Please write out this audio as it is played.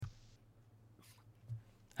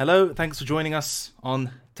Hello, thanks for joining us on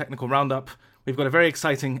Technical Roundup. We've got a very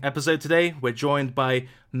exciting episode today. We're joined by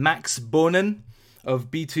Max Boonen of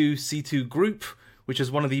B2C2 Group, which is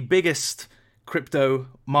one of the biggest crypto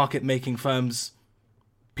market-making firms,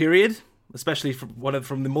 period, especially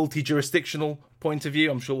from the multi-jurisdictional point of view.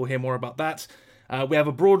 I'm sure we'll hear more about that. We have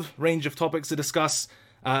a broad range of topics to discuss,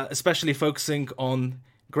 especially focusing on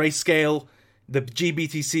Grayscale, the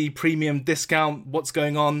GBTC premium discount, what's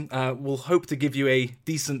going on. We'll hope to give you a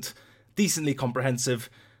decently comprehensive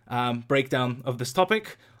breakdown of this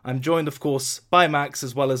topic. I'm joined, of course, by Max,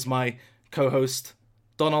 as well as my co-host,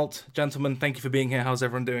 DonAlt. Gentlemen, thank you for being here. How's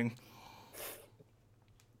everyone doing?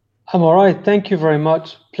 I'm all right. Thank you very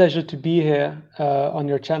much. Pleasure to be here on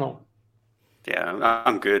your channel. Yeah,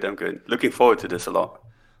 I'm good. Looking forward to this a lot.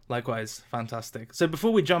 Likewise. Fantastic. So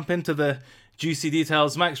before we jump into the juicy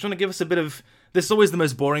details, Max, do you want to give us a bit of... This is always the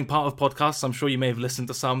most boring part of podcasts. I'm sure you may have listened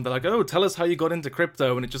to some. They're like, oh, tell us how you got into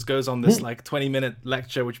crypto. And it just goes on this 20-minute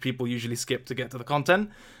lecture, which people usually skip to get to the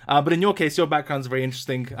content. But in your case, your background's very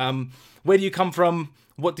interesting. Where do you come from?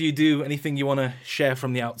 What do you do? Anything you want to share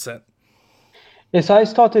from the outset? Yes, I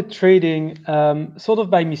started trading sort of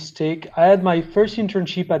by mistake. I had my first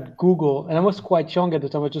internship at Google, and I was quite young at the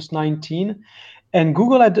time. I was just 19. And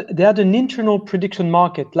Google had an internal prediction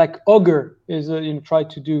market, like Augur is tried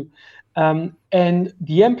to do. And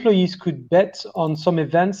the employees could bet on some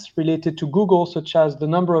events related to Google, such as the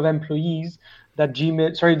number of employees that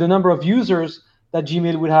the number of users that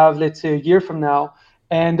Gmail would have, let's say, a year from now.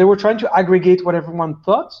 And they were trying to aggregate what everyone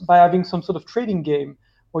thought by having some sort of trading game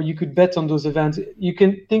where you could bet on those events. You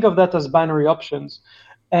can think of that as binary options.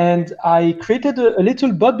 And I created a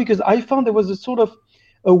little bot because I found there was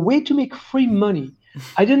a way to make free money.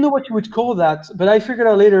 I didn't know what you would call that, but I figured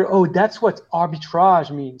out later, oh, that's what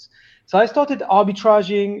arbitrage means. So I started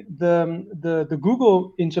arbitraging the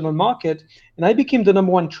Google internal market, and I became the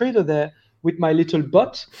number one trader there with my little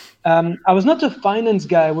bot. I was not a finance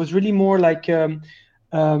guy. I was really more like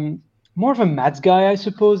more of a maths guy, I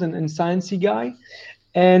suppose, and sciencey guy.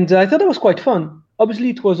 And I thought it was quite fun. Obviously,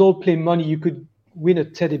 it was all play money. You could win a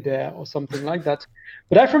teddy bear or something like that.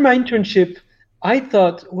 But after my internship, I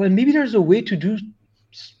thought, well, maybe there's a way to do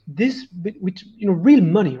this with real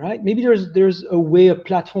money, right? Maybe there's a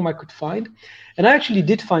platform I could find. And I actually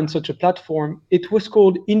did find such a platform. It was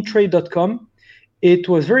called intrade.com. It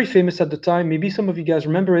was very famous at the time. Maybe some of you guys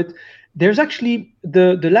remember it. There's actually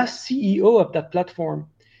the last CEO of that platform.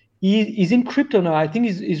 He's in crypto now. I think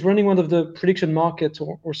he's running one of the prediction markets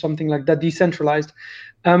or something like that, decentralized.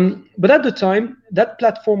 But at the time, that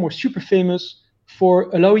platform was super famous for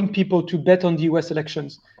allowing people to bet on the US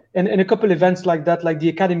elections and a couple events like that, like the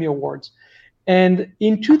Academy Awards. And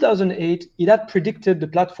in 2008, it had predicted the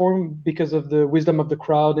platform because of the wisdom of the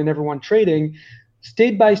crowd and everyone trading,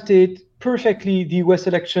 state by state, perfectly the US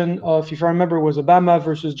election of, if I remember, it was Obama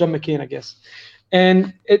versus John McCain, I guess.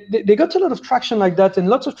 And they got a lot of traction like that and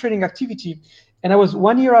lots of trading activity. And I was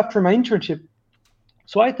 1 year after my internship.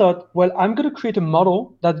 So I thought, well, I'm going to create a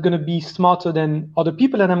model that's going to be smarter than other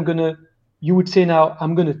people. And you would say now,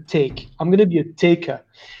 I'm going to be a taker.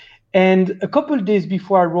 And a couple of days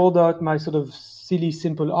before I rolled out my sort of silly,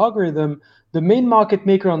 simple algorithm, the main market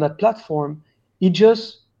maker on that platform, he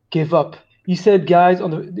just gave up. He said, guys,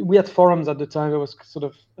 we had forums at the time. It was sort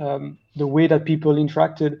of the way that people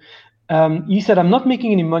interacted. He said, I'm not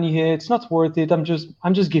making any money here. It's not worth it. I'm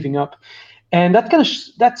just giving up. And that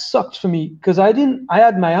that sucked for me because I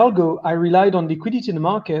had my algo. I relied on liquidity in the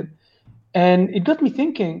market. And it got me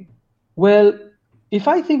thinking, well, if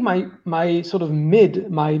I think my sort of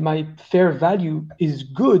my fair value is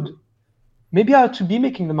good, maybe I ought to be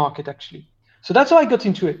making the market actually. So that's how I got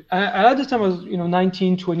into it. At the time I was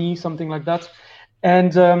 19, 20, something like that.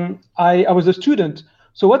 And I was a student.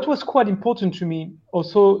 So what was quite important to me,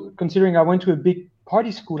 also considering I went to a big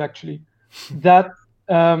party school actually, that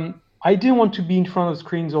I didn't want to be in front of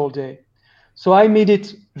screens all day. So I made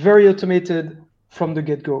it very automated from the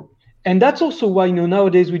get-go. And that's also why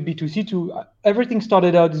nowadays with B2C2, everything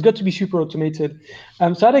started out, it's got to be super automated.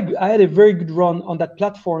 So I had a very good run on that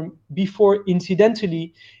platform before,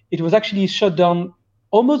 incidentally, it was actually shut down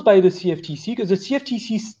almost by the CFTC, because the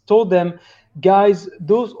CFTC told them, guys,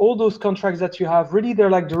 all those contracts that you have, really they're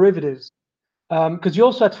like derivatives. Because you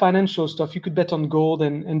also had financial stuff. You could bet on gold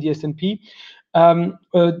and the S&P,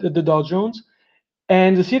 the Dow Jones.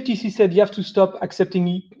 And the CFTC said you have to stop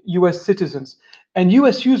accepting US citizens. And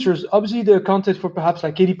US users, obviously, they accounted for perhaps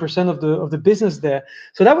like 80% of the business there.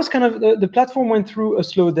 So that was kind of, the platform went through a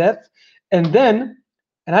slow death. And then,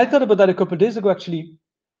 and I thought about that a couple of days ago, actually,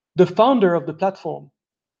 the founder of the platform,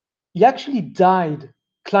 he actually died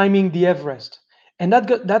climbing the Everest. And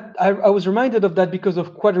I was reminded of that because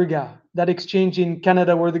of Quadriga, that exchange in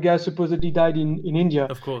Canada where the guy supposedly died in India.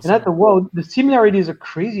 Of course. And I thought, wow, the similarities are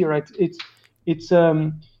crazy, right? It's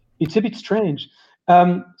a bit strange.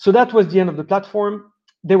 So that was the end of the platform.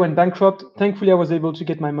 They went bankrupt. Thankfully, I was able to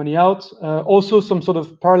get my money out. Also, some sort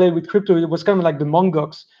of parallel with crypto. It was kind of like the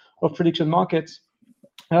Mongox of prediction markets.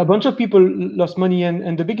 A bunch of people lost money,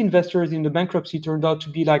 and the big investors in the bankruptcy turned out to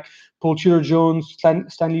be like Paul Tudor Jones,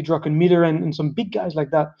 Stanley Druckenmiller, and some big guys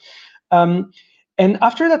like that. And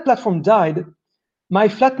after that platform died, my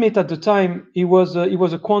flatmate at the time, he was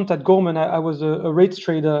a quant at Goldman. I was a rates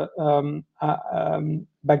trader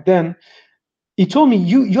back then. He told me,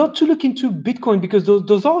 you ought to look into Bitcoin because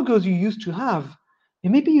those algos you used to have,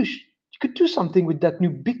 and maybe you could do something with that new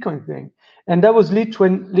Bitcoin thing. And that was late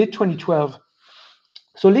 2012.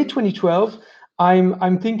 So late 2012,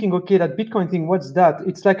 I'm thinking, okay, that Bitcoin thing, what's that?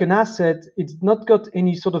 It's like an asset. It's not got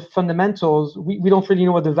any sort of fundamentals. We don't really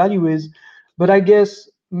know what the value is, but I guess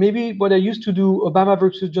maybe what I used to do, Obama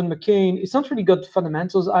versus John McCain, it's not really got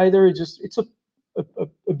fundamentals either. It's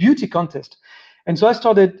a beauty contest. And so I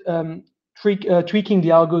started tweaking the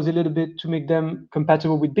algos a little bit to make them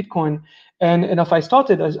compatible with Bitcoin. And if I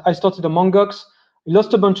started Among Us. We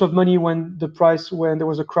lost a bunch of money when there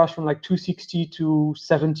was a crash from like 260 to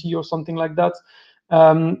 70 or something like that.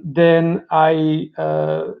 Then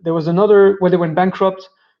there was another where they went bankrupt.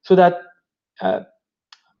 So I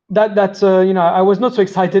was not so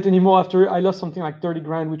excited anymore after I lost something like 30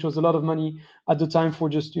 grand, which was a lot of money at the time for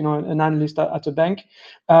just an analyst at a bank.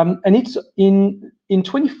 And it's in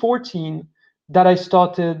 2014 that I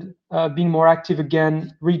started being more active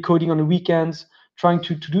again, recoding on the weekends, trying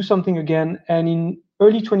to do something again. And in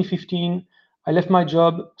early 2015, I left my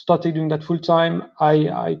job, started doing that full time.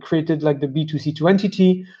 I created like the B2C2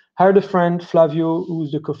 entity, hired a friend, Flavio,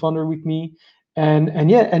 who's the co-founder with me.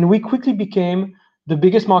 And we quickly became the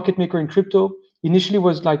biggest market maker in crypto. Initially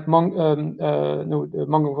was like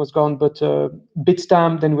Mongo was gone, but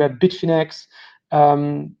Bitstamp, then we had Bitfinex,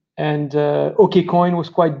 and OKCoin was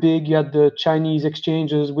quite big. You had the Chinese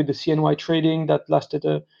exchanges with the CNY trading that lasted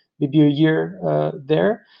maybe a year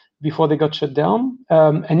there before they got shut down.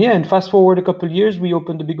 And fast forward a couple of years, we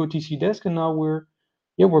opened the big OTC desk, and now we're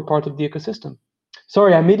part of the ecosystem.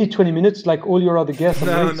 Sorry, I made it 20 minutes like all your other guests.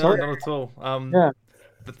 No, not at all. Yeah.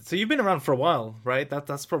 So you've been around for a while, right?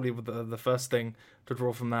 That's probably the first thing to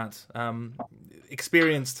draw from that.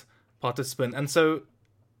 Experienced participant. And so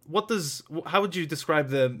how would you describe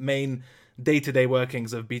the main day-to-day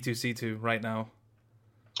workings of B2C2 right now?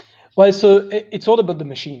 Well, so it's all about the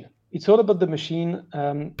machine. It's all about the machine.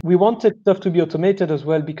 We wanted stuff to be automated as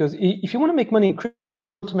well, because if you want to make money in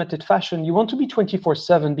automated fashion, you want to be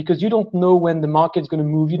 24/7, because you don't know when the market's going to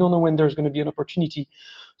move. You don't know when there's going to be an opportunity.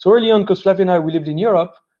 So early on, because Flavio and I, we lived in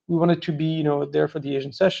Europe, we wanted to be there for the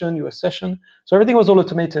Asian session, US session. So everything was all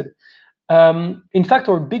automated. In fact,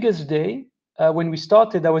 our biggest day when we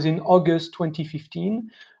started, that was in August 2015,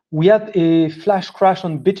 we had a flash crash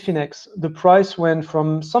on Bitfinex. The price went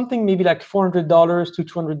from something maybe like $400 to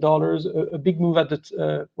 $200, a big move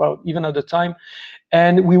even at the time.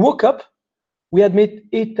 And we woke up, we had made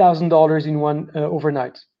 $8,000 in one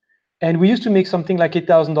overnight. And we used to make something like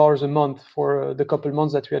 $8,000 a month for the couple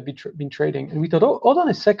months that we had been trading. And we thought, oh, hold on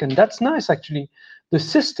a second, that's nice actually. The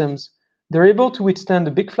systems, they're able to withstand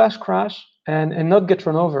a big flash crash and not get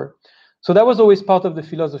run over. So that was always part of the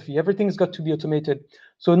philosophy. Everything's got to be automated.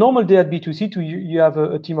 So a normal day at B2C2, you have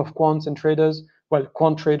a team of quants and traders,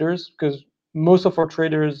 quant traders, because most of our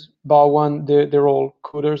traders, bar one, they're all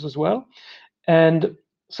coders as well. And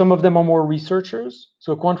some of them are more researchers.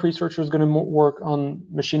 So a quant researcher is going to work on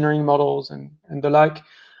machine learning models and the like.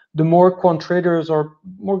 The more quant traders are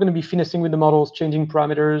more going to be finessing with the models, changing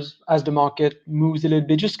parameters as the market moves a little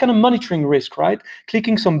bit, just kind of monitoring risk, right?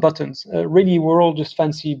 Clicking some buttons. Really, we're all just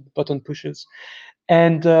fancy button pushes.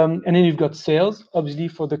 And then you've got sales, obviously,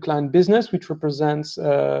 for the client business, which represents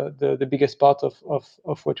the biggest part of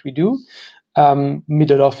what we do.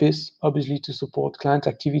 Middle office, obviously, to support client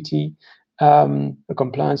activity. The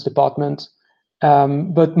compliance department,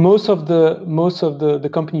 but most of the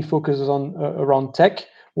company focuses on around tech,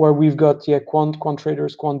 where we've got quant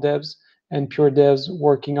traders, quant devs, and pure devs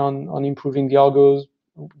working on improving the algos,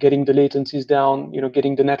 getting the latencies down,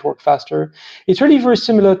 getting the network faster. It's really very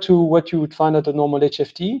similar to what you would find at a normal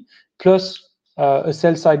HFT, plus a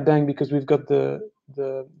sell side bank, because we've got the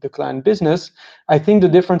client business. I think the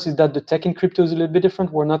difference is that the tech in crypto is a little bit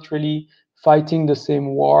different. We're not really fighting the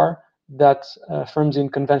same war that firms in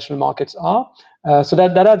conventional markets are. So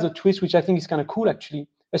that adds a twist, which I think is kind of cool, actually,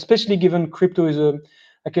 especially given crypto is a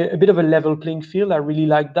bit of a level playing field. I really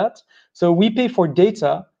like that. So we pay for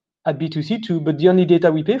data, at B2C2, but the only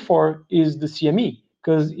data we pay for is the CME.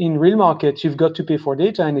 Because in real markets, you've got to pay for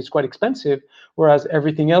data and it's quite expensive, whereas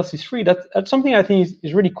everything else is free. That's something I think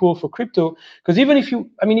is really cool for crypto. Because even if you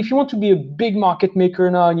want to be a big market maker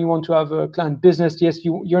now and you want to have a client business, yes,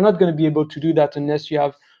 you're not going to be able to do that unless you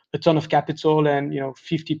have a ton of capital and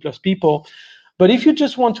 50 plus people. But if you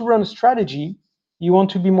just want to run a strategy, you want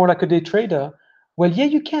to be more like a day trader, well, yeah,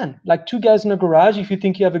 you can. Like two guys in a garage, if you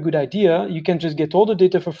think you have a good idea, you can just get all the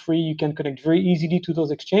data for free. You can connect very easily to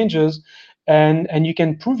those exchanges and you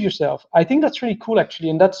can prove yourself. I think that's really cool, actually.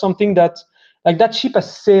 And that's something that, like, that ship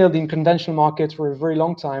has sailed in conventional markets for a very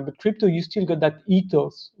long time. But crypto, you still got that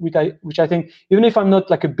ethos, which I think, even if I'm not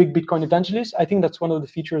like a big Bitcoin evangelist, I think that's one of the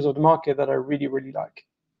features of the market that I really, really like.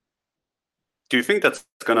 Do you think that's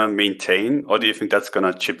going to maintain, or do you think that's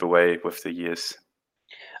going to chip away with the years?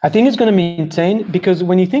 I think it's going to maintain, because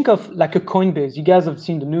when you think of like a Coinbase, you guys have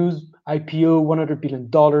seen the news, IPO, $100 billion.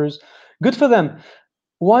 Good for them.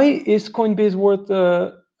 Why is Coinbase worth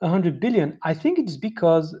 100 billion? I think it's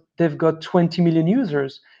because they've got 20 million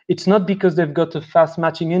users. It's not because they've got a fast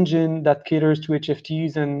matching engine that caters to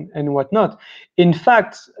HFTs and whatnot. In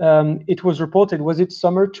fact, it was reported, was it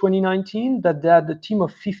summer 2019, that they had a team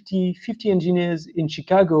of 50 engineers in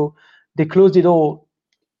Chicago. They closed it all.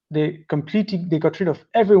 They got rid of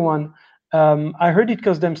everyone. I heard it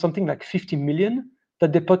cost them something like 50 million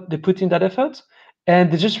that they put in that effort.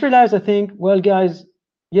 And they just realized, I think, well, guys,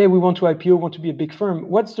 yeah, we want to IPO, want to be a big firm.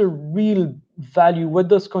 What's the real value? What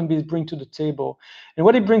does Coinbase bring to the table? And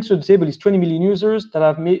what it brings to the table is 20 million users that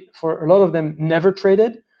have made, for a lot of them, never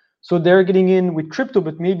traded. So they're getting in with crypto,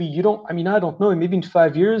 but maybe you don't, I don't know, maybe in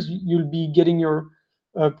 5 years, you'll be getting your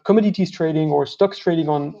commodities trading or stocks trading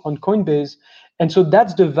on Coinbase. And so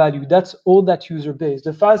that's the value. That's all that user base.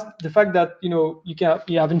 The fact that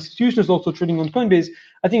you have institutions also trading on Coinbase,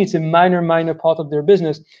 I think it's a minor part of their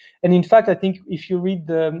business. And in fact, I think if you read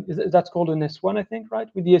that's called an S1, I think, right,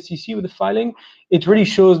 with the SEC, with the filing, it really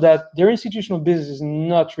shows that their institutional business is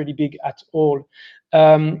not really big at all.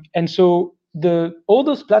 And so all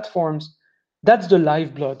those platforms, that's the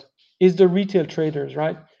lifeblood, is the retail traders,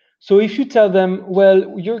 right? So if you tell them,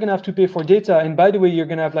 well, you're going to have to pay for data, and by the way, you're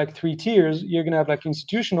going to have like 3 tiers. You're going to have like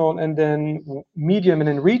institutional, and then medium, and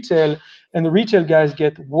then retail, and the retail guys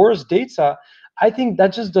get worse data. I think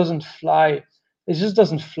that just doesn't fly. It just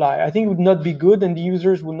doesn't fly. I think it would not be good, and the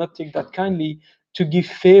users will not take that kindly to give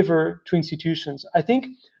favor to institutions. I think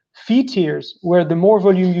fee tiers, where the more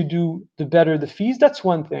volume you do, the better the fees, that's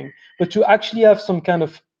one thing. But to actually have some kind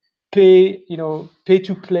of pay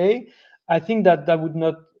to play, I think that would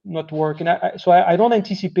not work. And so I don't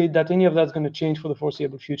anticipate that any of that's going to change for the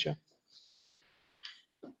foreseeable future.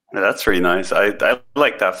 That's really nice. I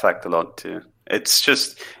like that fact a lot too. It's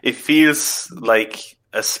just, it feels like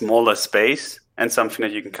a smaller space and something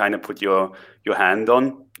that you can kind of put your hand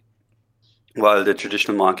on, while the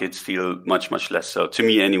traditional markets feel much less so, to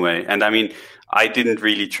me anyway. And I mean, I didn't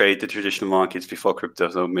really trade the traditional markets before crypto,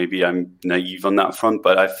 so maybe I'm naive on that front,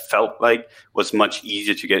 but I felt like it was much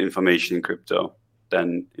easier to get information in crypto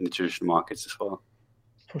than in the traditional markets as well.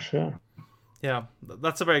 For sure. Yeah,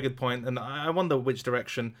 that's a very good point, and I wonder which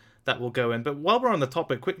direction that will go in. But while we're on the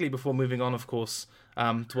topic, quickly before moving on, of course,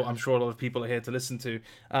 to what I'm sure a lot of people are here to listen to,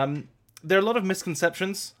 there are a lot of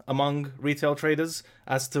misconceptions among retail traders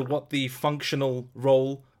as to what the functional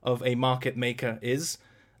role of a market maker is.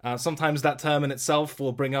 Sometimes that term in itself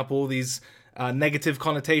will bring up all these negative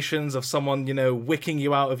connotations of someone, wicking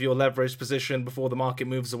you out of your leveraged position before the market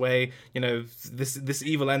moves away. This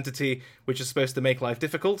evil entity which is supposed to make life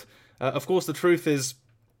difficult. Of course, the truth is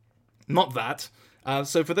not that.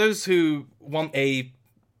 So for those who want a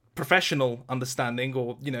professional understanding,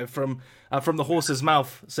 or from the horse's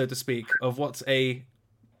mouth, so to speak, of what the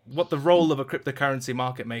role of a cryptocurrency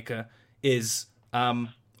market maker is,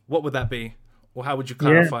 what would that be, or how would you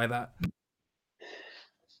clarify that?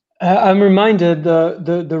 I'm reminded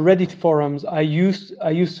the Reddit forums.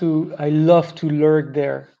 I love to lurk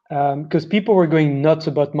there because people were going nuts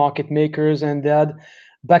about market makers, and they had,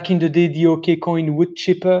 back in the day, the OK coin wood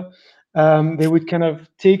chipper. They would kind of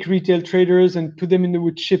take retail traders and put them in the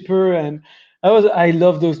wood chipper, and I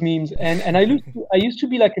love those memes. And I used to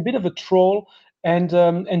be like a bit of a troll and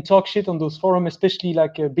talk shit on those forums, especially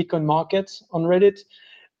like Bitcoin markets on Reddit.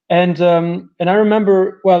 And I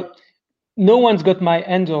remember, well, no one's got my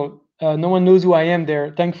handle. No one knows who I am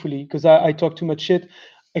there, thankfully, because I talk too much shit,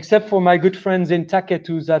 except for my good friend Zain Taket,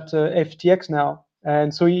 who's at FTX now.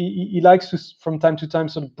 And so he likes to, from time to time,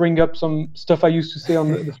 sort of bring up some stuff I used to say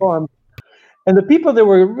on the forum. And the people that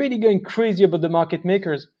were really going crazy about the market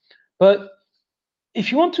makers. But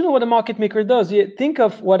if you want to know what a market maker does, think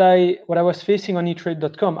of what I was facing on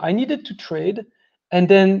eTrade.com. I needed to trade, and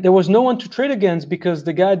then there was no one to trade against because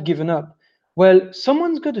the guy had given up. Well,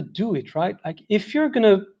 someone's got to do it, right? Like if you're going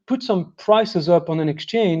to put some prices up on an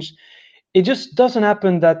exchange, it just doesn't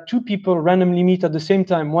happen that two people randomly meet at the same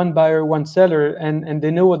time, one buyer, one seller, and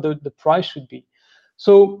they know what the price should be.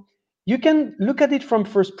 So you can look at it from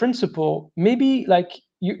first principle. Maybe like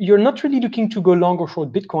you're not really looking to go long or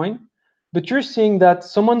short Bitcoin, but you're seeing that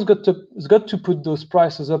someone's got to put those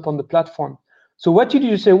prices up on the platform. So what you do,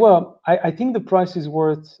 you say, well, I think the price is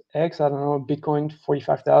worth X, I don't know, Bitcoin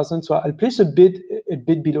 45,000. So I'll place a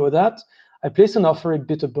bid below that. I place an offer a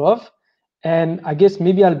bit above, and I guess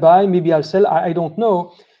maybe I'll buy, maybe I'll sell. I don't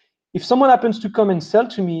know. If someone happens to come and sell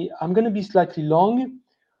to me, I'm going to be slightly long.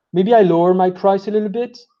 Maybe I lower my price a little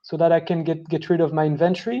bit so that I can get rid of my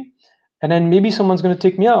inventory. And then maybe someone's going to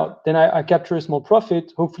take me out. Then I capture a small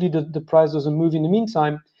profit. Hopefully the price doesn't move in the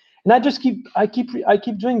meantime. And I just keep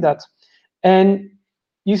doing that. And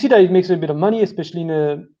you see that it makes a bit of money, especially in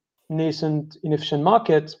a nascent, inefficient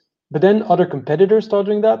market. But then other competitors start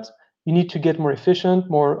doing that. You need to get more efficient,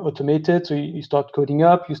 more automated. So you start coding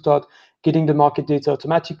up, you start getting the market data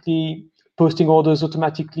automatically, posting orders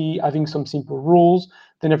automatically, having some simple rules.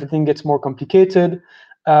 Then everything gets more complicated.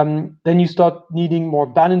 Then you start needing more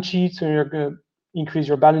balance sheets. So you're going to increase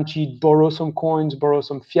your balance sheet, borrow some coins, borrow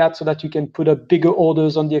some fiat so that you can put up bigger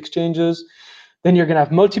orders on the exchanges. Then you're going to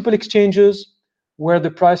have multiple exchanges where the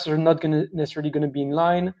prices are not necessarily going to be in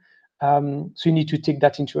line. So you need to take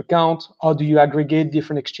that into account. How do you aggregate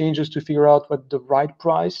different exchanges to figure out what the right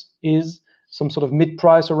price is, some sort of mid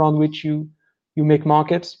price around which you make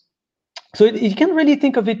markets? So you can really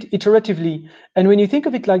think of it iteratively. And when you think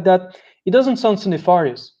of it like that, it doesn't sound so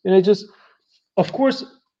nefarious. Of course,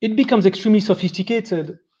 it becomes extremely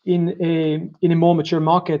sophisticated in a more mature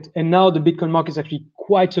market. And now the Bitcoin market is actually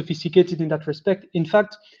quite sophisticated in that respect. In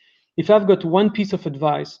fact, if I've got one piece of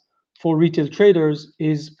advice for retail traders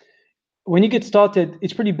is when you get started,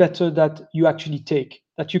 it's pretty better that you actually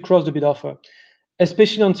that you cross the bid offer,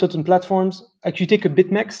 especially on certain platforms. Actually take a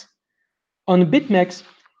BitMEX. On a BitMEX,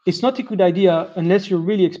 it's not a good idea unless you're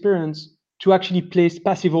really experienced to actually place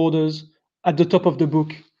passive orders at the top of the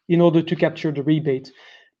book in order to capture the rebate.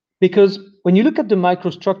 Because when you look at the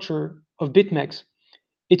microstructure of BitMEX,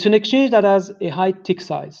 it's an exchange that has a high tick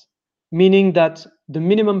size, meaning that the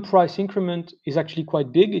minimum price increment is actually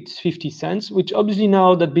quite big. It's 50 cents, which obviously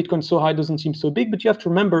now that Bitcoin's so high doesn't seem so big, but you have to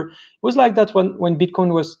remember it was like that when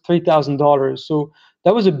Bitcoin was $3,000. So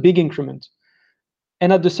that was a big increment.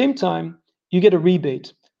 And at the same time, you get a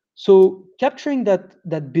rebate. So capturing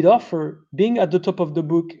that bid offer, being at the top of the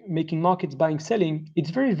book, making markets buying, selling,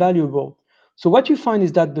 it's very valuable. So what you find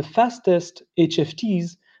is that the fastest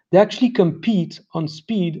HFTs, they actually compete on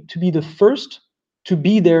speed to be the first to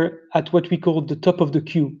be there at what we call the top of the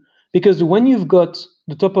queue. Because when you've got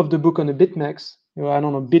the top of the book on a BitMEX, I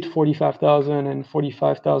don't know, bit 45,000 and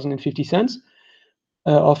 45,050 cents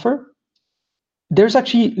offer, there's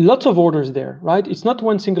actually lots of orders there, right? It's not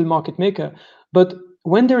one single market maker, but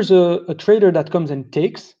when there's a trader that comes and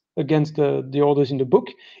takes against the orders in the book,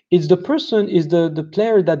 it's the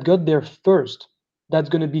player that got there first that's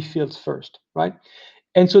going to be filled first, right?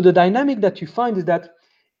 And so the dynamic that you find is that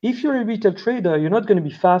if you're a retail trader, you're not going to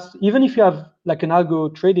be fast. Even if you have like an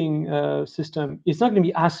algo trading system, it's not going to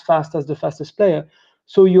be as fast as the fastest player.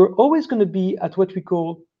 So you're always going to be at what we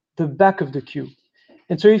call the back of the queue.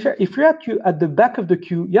 And so if you're at the back of the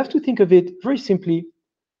queue, you have to think of it very simply.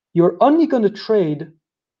 You're only going to trade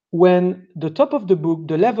when the top of the book,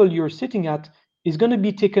 the level you're sitting at, is going to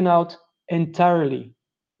be taken out entirely,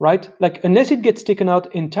 right? Like unless it gets taken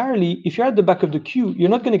out entirely, if you're at the back of the queue, you're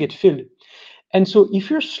not going to get filled. And so if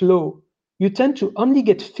you're slow, you tend to only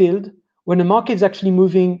get filled when the market is actually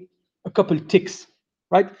moving a couple ticks,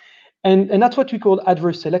 right? And that's what we call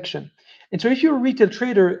adverse selection. And so if you're a retail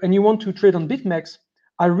trader and you want to trade on BitMEX,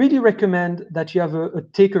 I really recommend that you have a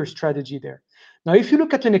taker strategy there. Now, if you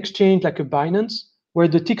look at an exchange like a Binance, where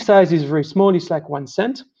the tick size is very small, it's like 1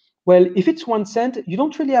 cent. Well, if it's 1 cent, you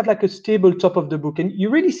don't really have like a stable top of the book. And you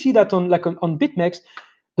really see that on BitMEX,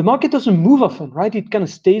 the market doesn't move often, right? It kind of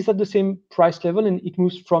stays at the same price level and it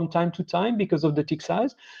moves from time to time because of the tick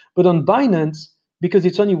size. But on Binance, because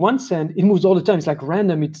it's only 1 cent, it moves all the time. It's like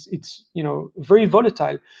random. It's very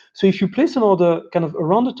volatile. So if you place an order kind of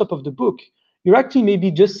around the top of the book, you're actually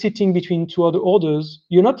maybe just sitting between two other orders.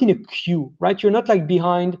 You're not in a queue, right? You're not like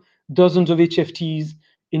behind dozens of HFTs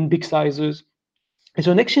in big sizes. And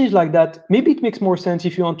so an exchange like that, maybe it makes more sense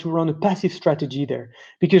if you want to run a passive strategy there,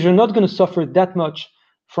 because you're not going to suffer that much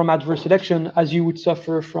from adverse selection as you would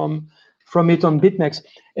suffer from it on BitMEX.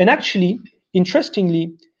 And actually,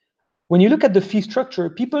 interestingly, when you look at the fee structure,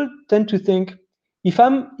 people tend to think if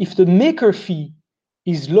the maker fee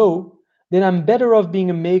is low, then I'm better off being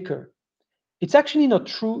a maker. It's actually not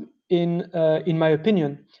true in my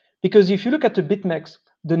opinion, because if you look at the BitMEX,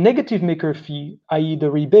 the negative maker fee, i.e. the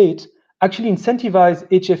rebate, actually incentivize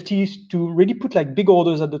HFTs to really put like big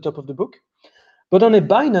orders at the top of the book. But on a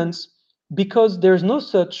Binance, because there's no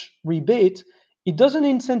such rebate, it doesn't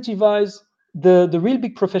incentivize the real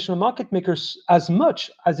big professional market makers as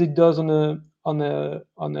much as it does on a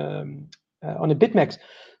BitMEX.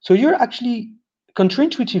 So you're actually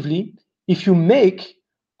counterintuitively, if you make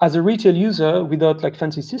as a retail user without like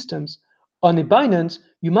fancy systems on a Binance,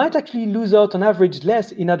 you might actually lose out on average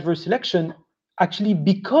less in adverse selection, actually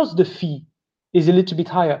because the fee is a little bit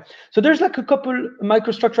higher. So there's like a couple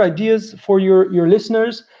microstructure ideas for your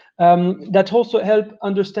listeners that also help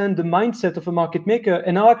understand the mindset of a market maker,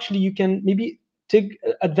 and how actually you can maybe take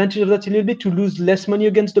advantage of that a little bit to lose less money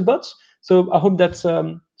against the bots. So I hope that's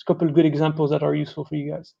a couple of good examples that are useful for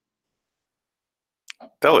you guys.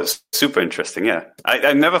 That was super interesting. Yeah,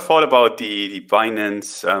 I never thought about the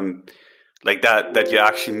Binance like that you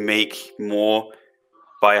actually make more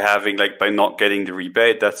by having by not getting the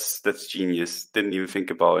rebate. That's genius. Didn't even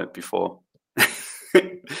think about it before.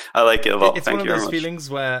 I like it a lot. It's Thank one you of very those much. feelings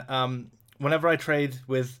where whenever I trade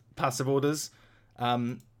with passive orders,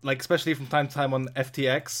 especially from time to time on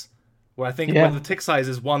FTX, where I think when the tick size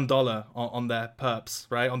is $1 on their perps,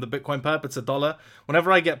 right? On the Bitcoin perp, it's $1.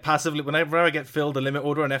 Whenever I get filled a limit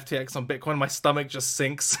order on FTX on Bitcoin, my stomach just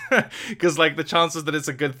sinks because the chances that it's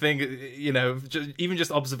a good thing, even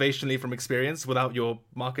just observationally from experience without your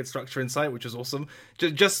market structure insight, which is awesome.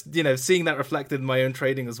 Just seeing that reflected in my own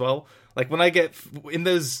trading as well. When I get in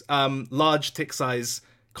those large tick size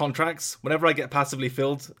contracts, whenever I get passively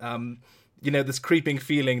filled, this creeping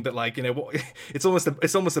feeling that it's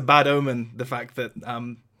almost a bad omen, the fact that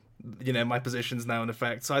my position's now in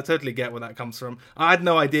effect. So I totally get where that comes from. I had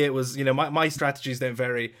no idea it was, my strategies don't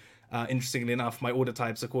vary, interestingly enough, my order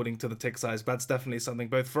types according to the tick size, but that's definitely something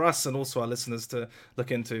both for us and also our listeners to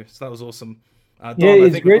look into. So that was awesome. Don, I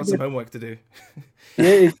think we've got some homework to do.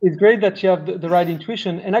 Yeah, it's great that you have the right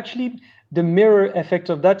intuition. And actually, the mirror effect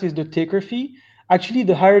of that is the taker fee. Actually,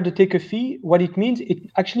 the higher the taker fee, what it means, it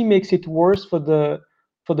actually makes it worse for the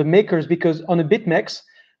makers, because on a BitMEX,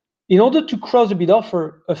 in order to cross the bid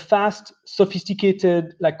offer, a fast,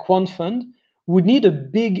 sophisticated quant fund would need a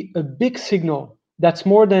big signal that's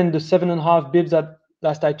more than the 7.5 bips that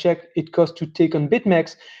last I checked it costs to take on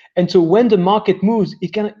BitMEX. And so when the market moves,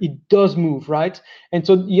 it does move, right? And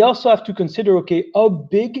so you also have to consider, okay, how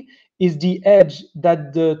big is the edge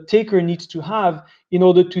that the taker needs to have in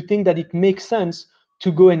order to think that it makes sense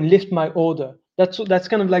to go and lift my order. That's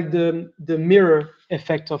kind of like the mirror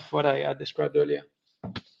effect of what I described earlier.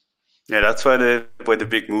 Yeah, that's where the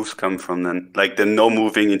big moves come from then. The no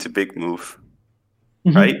moving into big move.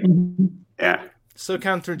 Right? Mm-hmm. Yeah. So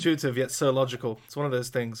counterintuitive, yet so logical. It's one of those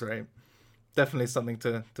things, right? Definitely something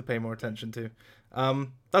to pay more attention to.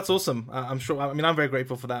 That's awesome. I'm sure. I mean, I'm very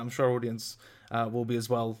grateful for that. I'm sure our audience will be as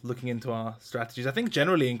well, looking into our strategies. I think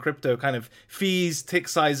generally in crypto, kind of fees, tick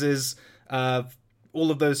sizes,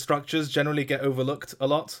 all of those structures generally get overlooked a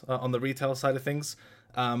lot on the retail side of things.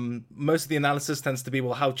 Most of the analysis tends to be,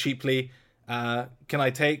 well, how cheaply can I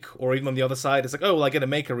take? Or even on the other side, it's I get a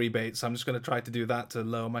maker rebate, so I'm just going to try to do that to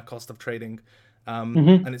lower my cost of trading.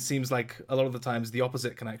 And it seems like a lot of the times the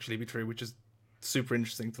opposite can actually be true, which is super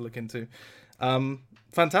interesting to look into.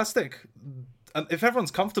 Fantastic. If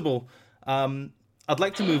everyone's comfortable, I'd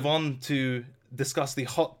like to move on to discuss the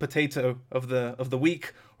hot potato of the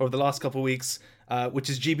week, or of the last couple of weeks, which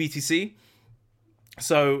is GBTC.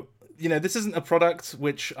 So, this isn't a product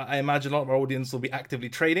which I imagine a lot of our audience will be actively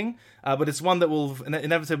trading, but it's one that will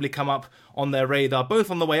inevitably come up on their radar, both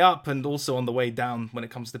on the way up and also on the way down when it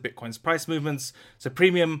comes to Bitcoin's price movements. So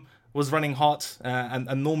premium was running hot,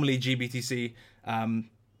 and normally GBTC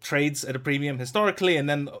trades at a premium historically, and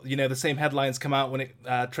then the same headlines come out when it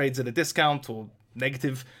trades at a discount or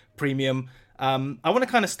negative premium. I want to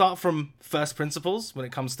kind of start from first principles when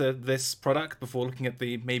it comes to this product before looking at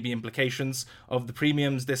the maybe implications of the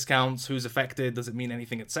premiums, discounts, who's affected, does it mean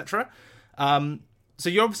anything, etc. So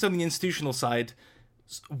you're obviously on the institutional side.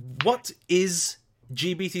 What is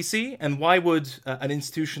GBTC, and why would an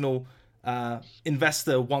institutional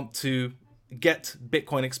investor want to get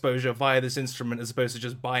Bitcoin exposure via this instrument as opposed to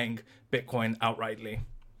just buying Bitcoin outrightly?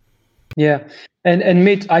 Yeah, and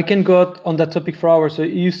mate, I can go out on that topic for hours. So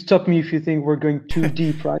you stop me if you think we're going too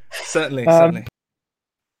deep, right? Certainly.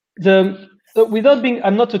 Without being,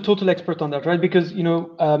 I'm not a total expert on that, right? Because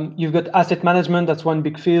you've got asset management, that's one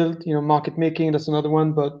big field. Market making, that's another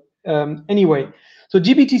one. But Anyway, so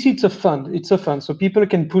GBTC, it's a fund. It's a fund, so people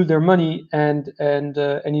can pool their money and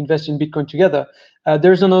invest in Bitcoin together.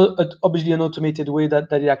 There's obviously an automated way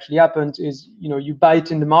that it actually happens. Is you buy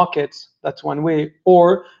it in the markets. That's one way,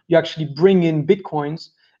 or you actually bring in Bitcoins,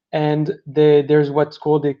 and there's what's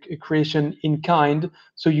called a creation in kind.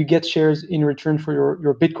 So you get shares in return for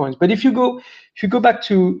your Bitcoins. But if you go back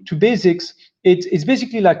to basics, it's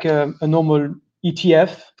basically like a normal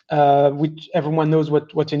ETF. Which everyone knows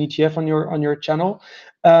what's an ETF on your channel.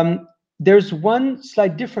 There's one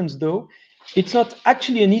slight difference though. It's not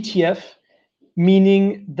actually an ETF,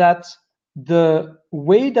 meaning that the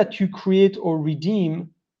way that you create or redeem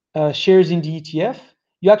shares in the ETF,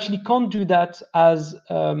 you actually can't do that as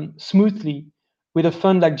smoothly with a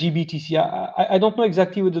fund like GBTC. I don't know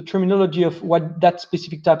exactly what the terminology of what that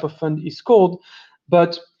specific type of fund is called,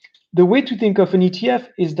 but the way to think of an ETF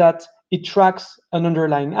is that it tracks an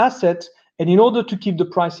underlying asset, and in order to keep the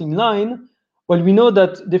price in line, well, we know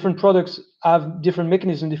that different products have different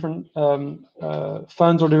mechanisms, different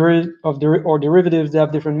funds or derivatives. They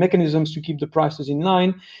have different mechanisms to keep the prices in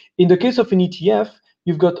line. In the case of an ETF,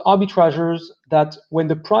 you've got arbitrageurs that when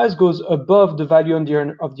the price goes above the value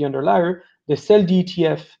of the underlier, they sell the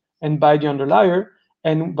ETF and buy the underlier,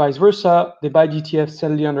 and vice versa, they buy the ETF,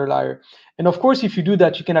 sell the underlier. And of course, if you do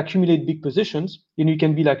that, you can accumulate big positions. You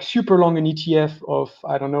can be like super long an ETF of,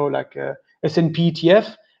 I don't know, like a S&P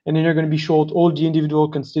ETF, and then you're going to be short all the individual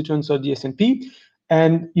constituents of the S&P,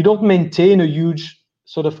 and you don't maintain a huge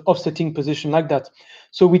sort of offsetting position like that.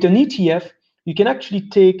 So with an ETF, you can actually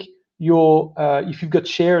take your, if you've got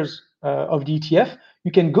shares of the ETF,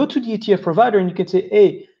 you can go to the ETF provider and you can say,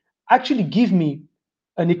 hey, actually give me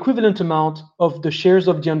an equivalent amount of the shares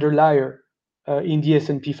of the underlier in the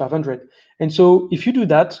S&P 500. And so if you do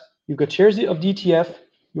that, you've got shares of the ETF,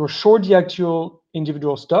 you're short the actual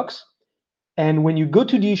individual stocks, and when you go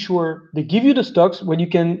to the issuer, they give you the stocks when you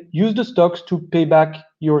can use the stocks to pay back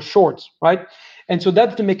your shorts, right? And so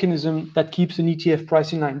that's the mechanism that keeps an ETF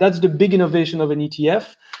price in line. That's the big innovation of an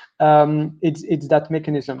ETF. It's that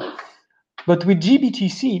mechanism. But with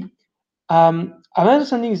GBTC, my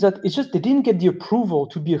understanding is that it's just they didn't get the approval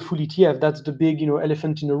to be a full ETF. That's the big,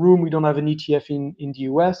 elephant in the room. We don't have an ETF in the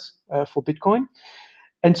US for Bitcoin.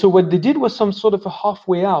 And so what they did was some sort of a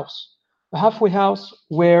halfway house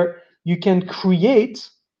where you can create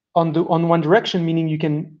on one direction, meaning you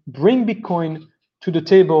can bring Bitcoin to the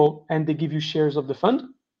table and they give you shares of the fund,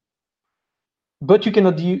 but you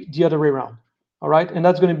cannot do the other way around. All right, and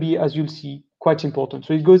that's going to be, as you'll see, quite important.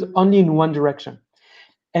 So it goes only in one direction.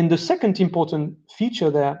 And the second important feature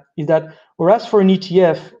there is that, whereas for an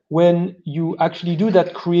ETF, when you actually do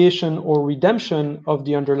that creation or redemption of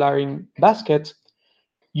the underlying basket,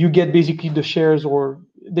 you get basically the shares, or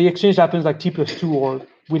the exchange happens like T+2 or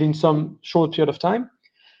within some short period of time.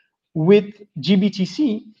 With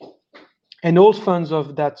GBTC and all funds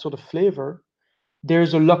of that sort of flavor,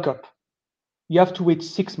 there's a lockup. You have to wait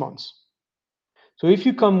 6 months. So if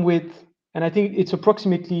you come with, and I think it's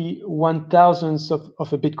approximately 1,000th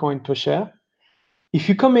of a Bitcoin per share, if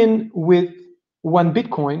you come in with 1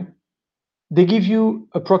 Bitcoin, they give you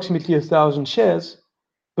approximately 1,000 shares,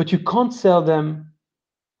 but you can't sell them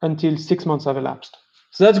until 6 months have elapsed.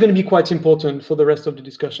 So that's going to be quite important for the rest of the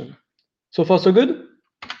discussion. So far, so good?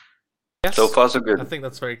 Yes, so far, so good. I think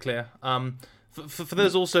that's very clear. For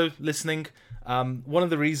those also listening, one of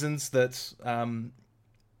the reasons that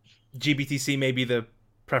GBTC may be the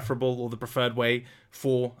preferable or the preferred way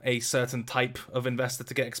for a certain type of investor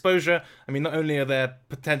to get exposure. I mean, not only are there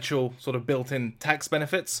potential sort of built-in tax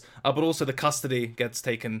benefits, but also the custody gets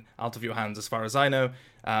taken out of your hands, as far as I know.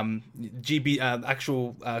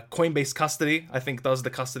 Actual Coinbase custody, I think, does the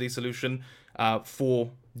custody solution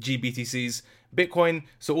for GBTC's Bitcoin.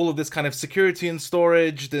 So all of this kind of security and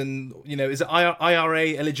storage, and is it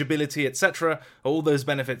IRA eligibility, etc. All those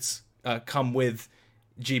benefits come with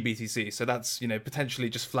GBTC. So that's potentially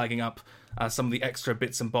just flagging up some of the extra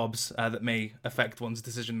bits and bobs that may affect one's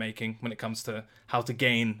decision making when it comes to how to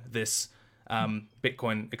gain this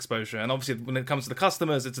Bitcoin exposure. And obviously, when it comes to the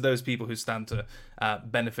customers, it's those people who stand to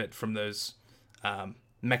benefit from those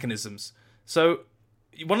mechanisms. So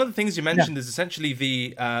one of the things you mentioned is essentially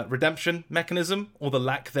the redemption mechanism, or the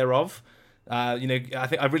lack thereof. I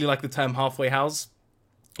think I really like the term halfway house.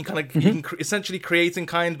 You can essentially create in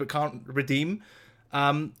kind but can't redeem.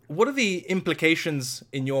 What are the implications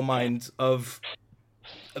in your mind of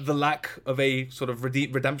the lack of a sort of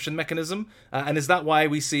redemption mechanism? And is that why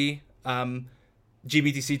we see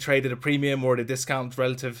GBTC trade at a premium or at a discount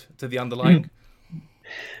relative to the underlying?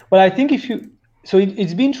 Well, I think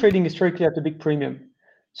it's been trading historically at a big premium.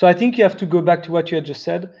 So I think you have to go back to what you had just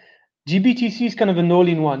said. GBTC is kind of an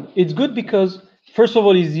all-in-one. It's good because, first of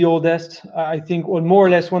all, it's the oldest, I think, or more or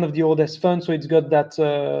less one of the oldest funds. So it's got that,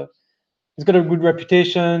 it's got a good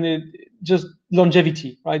reputation. Just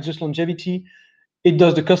longevity, right? Just longevity. It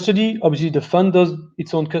does the custody. Obviously, the fund does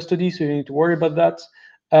its own custody, so you don't need to worry about that.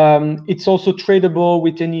 It's also tradable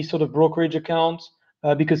with any sort of brokerage account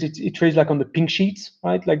because it trades like on the pink sheets,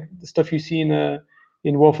 right? Like the stuff you see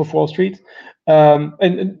in Wolf of Wall Street. And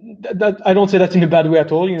that I don't say that in a bad way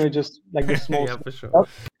at all. Just like the small yeah, for sure.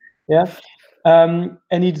 stuff. Yeah.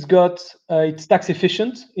 And it's tax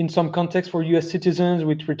efficient in some contexts for US citizens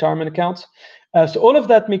with retirement accounts. So all of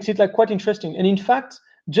that makes it like quite interesting. And in fact,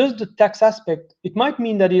 just the tax aspect, it might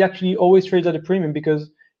mean that it actually always trades at a premium, because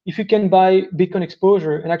if you can buy Bitcoin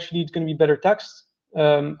exposure and actually it's going to be better taxed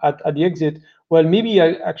at the exit, well, maybe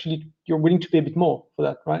actually you're willing to pay a bit more for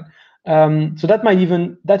that, right? So that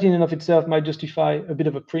in and of itself might justify a bit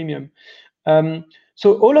of a premium.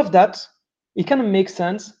 So all of that, it kind of makes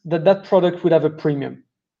sense that product would have a premium.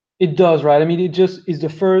 It does, right? I mean, it just is the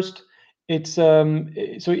first. It's so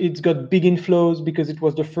it's got big inflows because it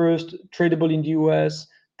was the first tradable in the US,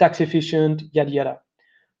 tax efficient, yada yada.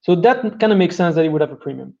 So that kind of makes sense that it would have a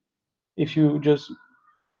premium if you just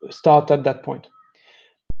start at that point.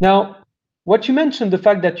 Now, what you mentioned, the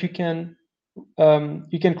fact that you can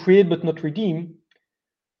create but not redeem.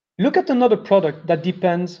 Look at another product that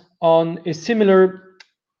depends on a similar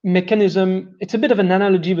mechanism. It's a bit of an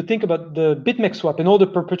analogy, but think about the BitMEX swap and all the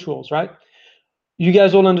perpetuals, right? You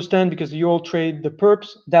guys all understand, because you all trade the perps,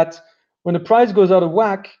 that when the price goes out of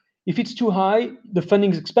whack, if it's too high, the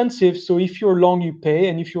funding is expensive. So if you're long, you pay,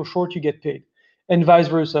 and if you're short, you get paid, and vice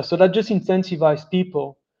versa. So that just incentivizes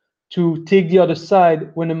people to take the other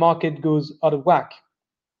side when the market goes out of whack.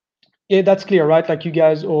 Yeah, that's clear, right? Like you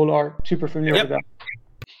guys all are super familiar with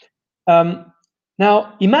that.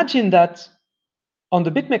 Now, imagine that on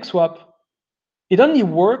the BitMEX swap, it only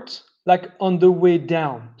worked like on the way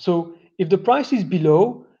down. So if the price is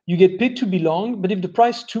below, you get paid to be long, but if the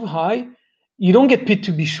price is too high, you don't get paid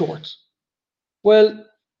to be short. Well,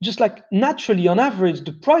 just like naturally, on average,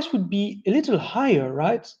 the price would be a little higher,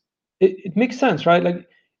 right? It makes sense, right? Like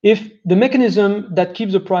if the mechanism that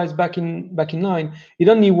keeps the price back in line, it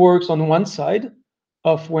only works on one side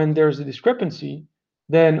of when there's a discrepancy,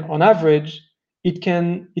 then on average, it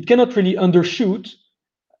cannot really undershoot,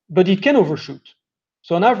 but it can overshoot.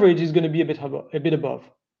 So on average, it's going to be a bit above.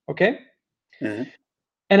 Okay. Mm-hmm.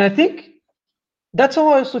 And I think that's how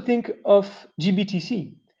I also think of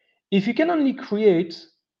GBTC. If you can only create,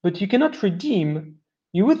 but you cannot redeem,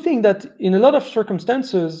 you would think that in a lot of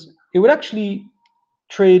circumstances, it would actually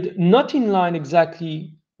trade not in line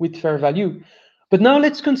exactly with fair value. But now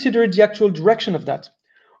let's consider the actual direction of that.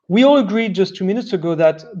 We all agreed just 2 minutes ago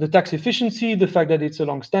that the tax efficiency, the fact that it's a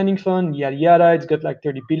long-standing fund, yada yada, it's got like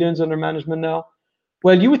 30 billions under management now.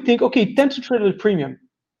 Well, you would think, okay, it tends to trade at a premium,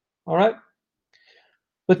 all right?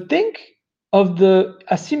 But think of the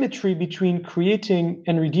asymmetry between creating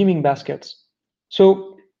and redeeming baskets.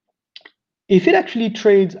 So if it actually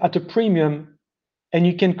trades at a premium and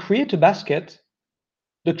you can create a basket,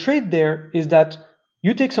 the trade there is that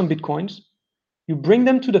you take some Bitcoins, you bring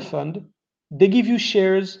them to the fund, they give you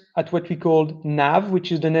shares at what we call NAV,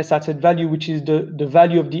 which is the net asset value, which is the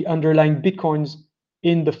value of the underlying Bitcoins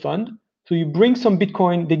in the fund. So you bring some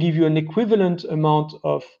Bitcoin, they give you an equivalent amount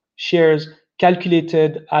of shares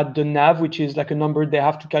calculated at the NAV, which is like a number they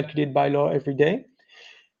have to calculate by law every day.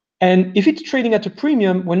 And if it's trading at a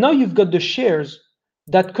premium, well, now you've got the shares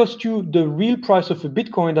that cost you the real price of a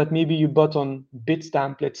Bitcoin that maybe you bought on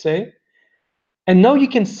Bitstamp, let's say. And now you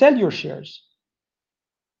can sell your shares.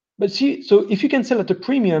 But see, so if you can sell at a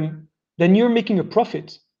premium, then you're making a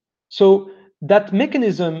profit. So that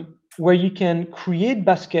mechanism where you can create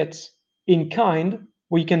baskets in kind,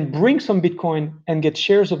 where you can bring some Bitcoin and get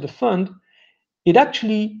shares of the fund,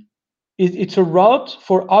 it's a route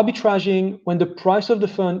for arbitraging when the price of the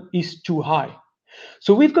fund is too high.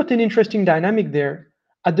 So we've got an interesting dynamic there.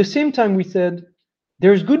 At the same time, we said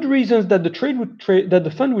there's good reasons that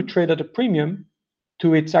the fund would trade at a premium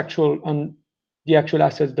to its the actual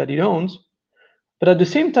assets that it owns. But at the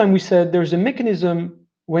same time, we said there's a mechanism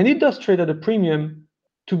when it does trade at a premium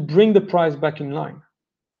to bring the price back in line.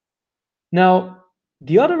 Now,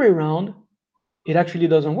 the other way around, it actually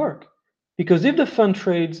doesn't work. Because if the fund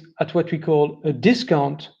trades at what we call a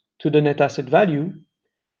discount to the net asset value,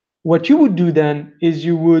 what you would do then is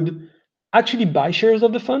you would actually buy shares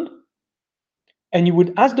of the fund, and you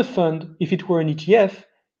would ask the fund, if it were an ETF,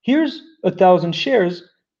 here's 1,000 shares,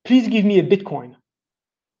 please give me a Bitcoin.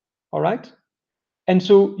 All right? And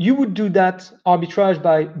so you would do that arbitrage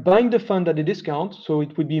by buying the fund at a discount. So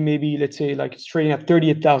it would be maybe, let's say, like it's trading at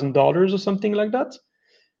 $38,000 or something like that,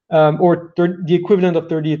 or the equivalent of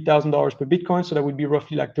 $38,000 per Bitcoin. So that would be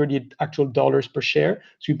roughly like 38 actual dollars per share.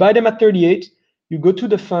 So you buy them at 38, you go to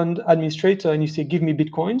the fund administrator and you say, give me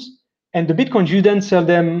Bitcoins. And the Bitcoins, you then sell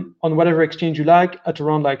them on whatever exchange you like at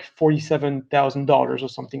around like $47,000 or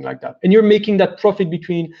something like that. And you're making that profit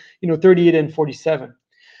between 38 and 47.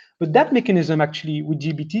 But that mechanism actually with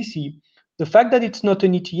GBTC, the fact that it's not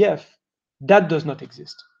an ETF, that does not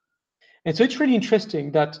exist. And so it's really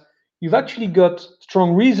interesting that you've actually got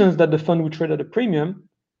strong reasons that the fund would trade at a premium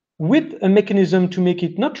with a mechanism to make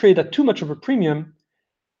it not trade at too much of a premium,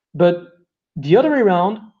 but the other way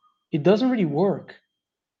around, it doesn't really work.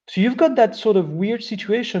 So you've got that sort of weird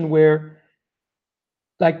situation where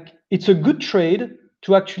like it's a good trade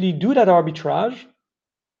to actually do that arbitrage,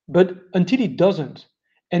 but until it doesn't.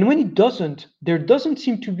 And when it doesn't, there doesn't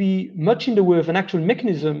seem to be much in the way of an actual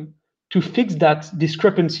mechanism to fix that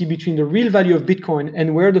discrepancy between the real value of Bitcoin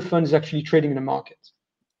and where the fund is actually trading in the market.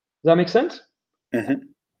 Does that make sense? Mm-hmm.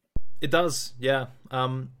 It does, yeah.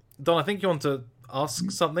 Don, I think you want to ask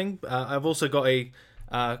something. I've also got a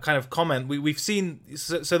kind of comment. We've seen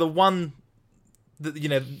so the one,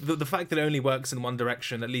 the fact that it only works in one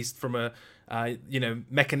direction, at least from a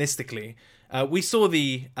mechanistically. We saw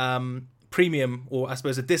the premium, or I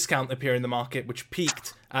suppose a discount, appear in the market, which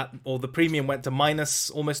peaked at, or the premium went to minus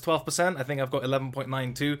almost 12%. I think I've got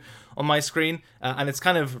 11.92 on my screen, and it's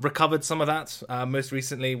kind of recovered some of that. Most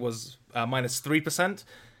recently was minus 3%.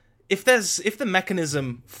 If the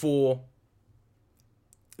mechanism for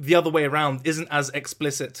the other way around isn't as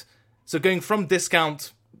explicit, so going from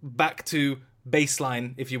discount back to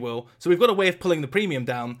baseline, if you will, so we've got a way of pulling the premium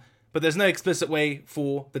down, but there's no explicit way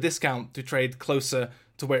for the discount to trade closer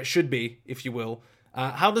to where it should be, if you will.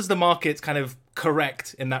 How does the market kind of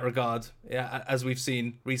correct in that regard, as we've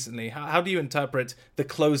seen recently? How do you interpret the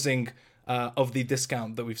closing of the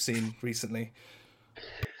discount that we've seen recently?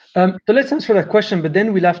 So let's answer that question, but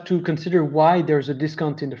then we'll have to consider why there's a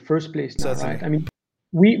discount in the first place now, Certainly. right? I mean,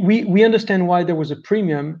 we understand why there was a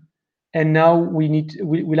premium, and now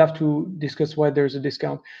we'll have to discuss why there's a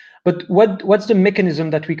discount. But what's the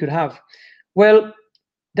mechanism that we could have? Well,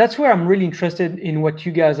 that's where I'm really interested in what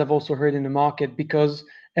you guys have also heard in the market, because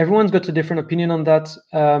everyone's got a different opinion on that.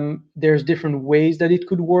 There's different ways that it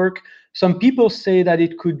could work. Some people say that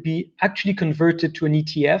it could be actually converted to an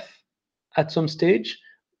ETF at some stage,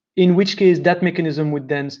 in which case that mechanism would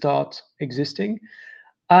then start existing.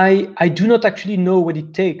 I do not actually know what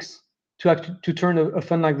it takes to turn a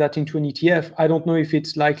fund like that into an ETF. I don't know if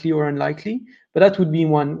it's likely or unlikely, but that would be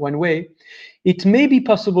one way. It may be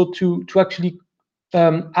possible to actually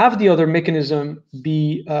have the other mechanism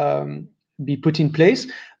be put in place.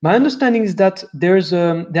 My understanding is that they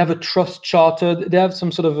have a trust charter. They have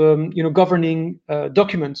some sort of governing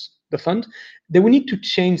documents. The fund. They will need to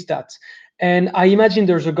change that. And I imagine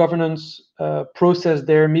there's a governance process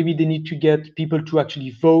there. Maybe they need to get people to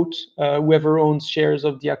actually vote, whoever owns shares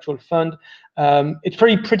of the actual fund. It's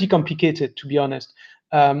pretty complicated, to be honest.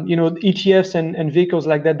 ETFs and vehicles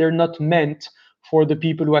like that, they're not meant for the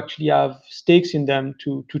people who actually have stakes in them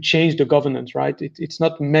to change the governance, right? It's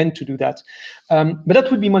not meant to do that. But that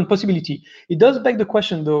would be one possibility. It does beg the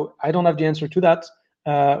question, though. I don't have the answer to that.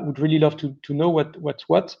 Would really love to know what's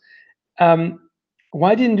what.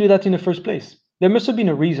 Why didn't do that in the first place? There must have been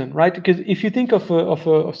a reason, right? Because if you think of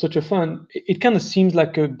such a fund, it kind of seems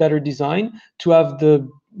like a better design to have the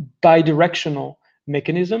bi-directional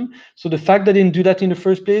mechanism. So the fact that they didn't do that in the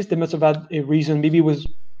first place, they must have had a reason. Maybe it was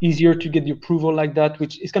easier to get the approval like that,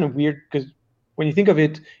 which is kind of weird because when you think of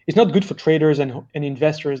it, it's not good for traders and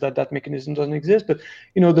investors that mechanism doesn't exist. But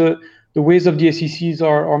the ways of the SECs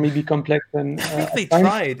are maybe complex. And I think they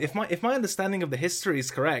tried. If my understanding of the history is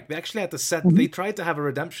correct, they actually had to set. Mm-hmm. They tried to have a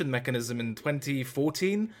redemption mechanism in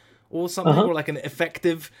 2014 or something, or like an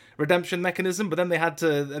effective redemption mechanism. But then they had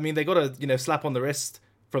to. I mean, they got a slap on the wrist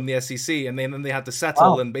from the SEC, and then they had to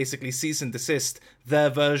settle and basically cease and desist their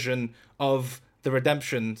version of the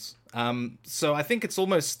redemptions. So I think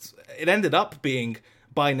it ended up being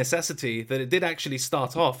by necessity that it did actually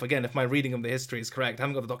start off, again, if my reading of the history is correct, I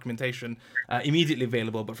haven't got the documentation immediately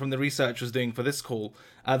available, but from the research I was doing for this call,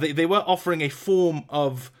 they were offering a form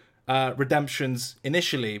of redemptions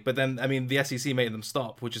initially, but then, I mean, the SEC made them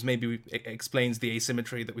stop, which is maybe explains the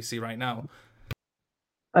asymmetry that we see right now.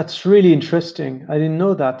 That's really interesting. I didn't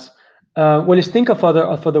know that. Well, let's think of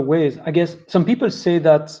other ways. I guess some people say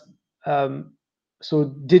that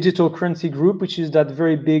so Digital Currency Group, which is that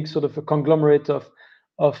very big sort of a conglomerate of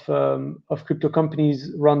crypto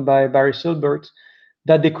companies run by Barry Silbert,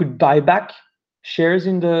 that they could buy back shares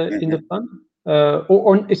in the fund,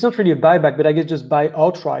 or it's not really a buyback, but I guess just buy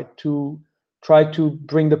outright to try to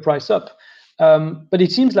bring the price up. But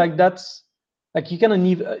it seems like that's like you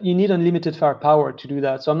need unlimited firepower to do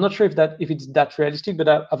that. So I'm not sure if it's that realistic, but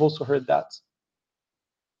I've also heard that.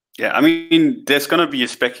 Yeah, I mean, there's going to be a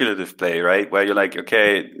speculative play, right? Where you're like,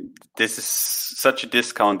 okay, this is such a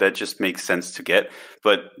discount that just makes sense to get.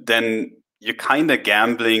 But then you're kind of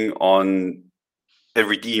gambling on a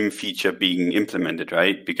redeem feature being implemented,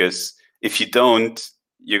 right? Because if you don't,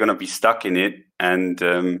 you're going to be stuck in it.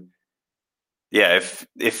 And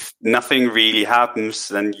if nothing really happens,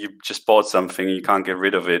 then you just bought something, you can't get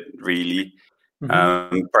rid of it, really.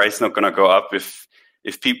 Price not going to go up if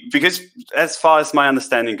people, because as far as my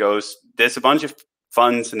understanding goes, there's a bunch of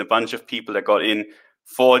funds and a bunch of people that got in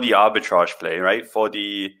for the arbitrage play, right? For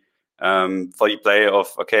the play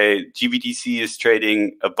of, okay, GBTC is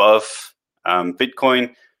trading above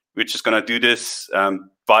Bitcoin. We're just going to do this,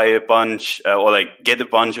 buy a bunch or like get a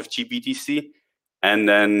bunch of GBTC and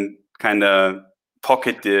then kind of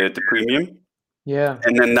pocket the premium. Yeah.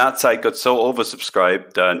 And then that side got so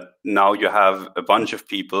oversubscribed that now you have a bunch of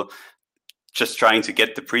people just trying to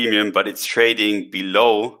get the premium, but it's trading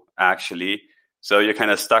below actually. So you're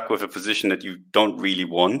kind of stuck with a position that you don't really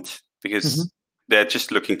want because they're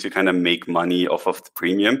just looking to kind of make money off of the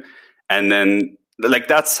premium. And then like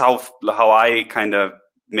that's how I kind of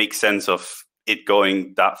make sense of it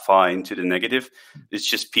going that far into the negative. It's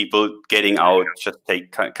just people getting out, just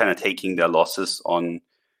kind of taking their losses on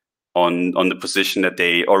the position that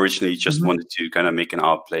they originally just wanted to kind of make an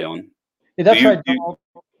arb play on. Yeah, that's right.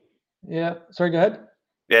 Yeah, sorry, go ahead.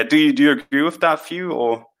 Yeah, do you agree with that view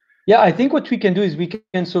or? Yeah, I think what we can do is we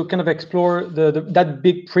can so kind of explore that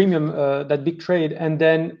big premium, that big trade, and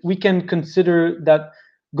then we can consider that,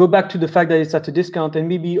 go back to the fact that it's at a discount, and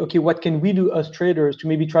maybe, okay, what can we do as traders to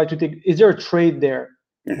maybe try to take, is there a trade there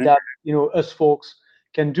that, us folks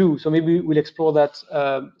can do? So maybe we'll explore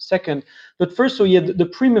that second. But first, so yeah, the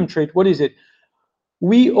premium trade, what is it?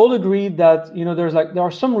 We all agree that, there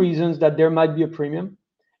are some reasons that there might be a premium,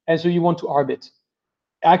 and so you want to arb it.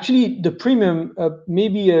 Actually, the premium,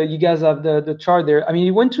 maybe you guys have the chart there. I mean,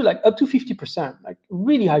 it went to like up to 50%, like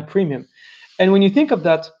really high premium. And when you think of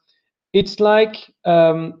that, it's like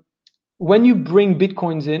when you bring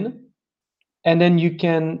Bitcoins in, and then you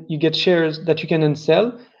get shares that you can then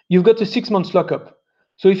sell, you've got a 6 months lockup.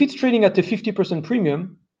 So if it's trading at a 50%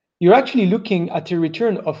 premium, you're actually looking at a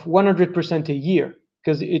return of 100% a year,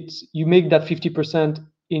 because you make that 50%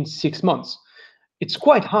 in 6 months. It's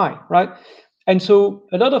quite high, right? And so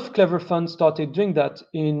a lot of clever funds started doing that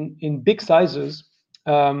in big sizes.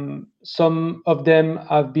 Some of them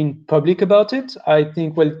have been public about it. I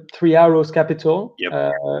think, Three Arrows Capital,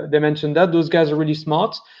 they mentioned that. Those guys are really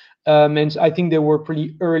smart. And I think they were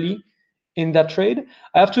pretty early in that trade.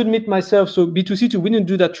 I have to admit myself, so B2C2, we didn't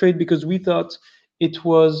do that trade because we thought it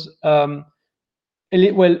was a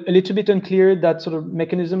little bit unclear, that sort of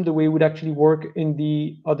mechanism, the way it would actually work in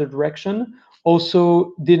the other direction.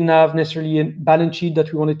 Also didn't have necessarily a balance sheet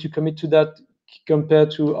that we wanted to commit to that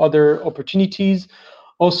compared to other opportunities.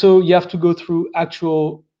 Also, you have to go through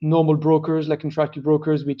actual normal brokers, like interactive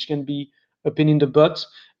brokers, which can be a pain in the butt.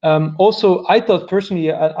 Also, I thought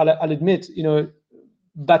personally, I'll admit,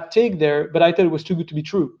 bad take there, but I thought it was too good to be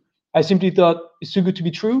true. I simply thought it's too good to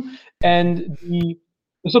be true. And the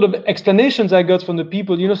sort of explanations I got from the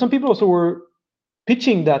people, some people also were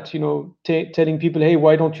pitching that, telling people, hey,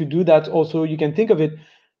 why don't you do that? Also, you can think of it,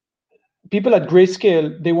 people at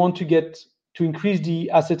Grayscale, they want to increase the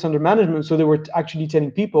assets under management. So they were actually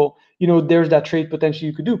telling people, there's that trade potentially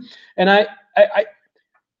you could do. And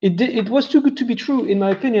it was too good to be true, in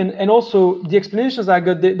my opinion. And also the explanations I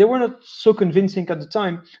got, they were not so convincing at the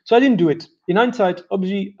time. So I didn't do it. In hindsight,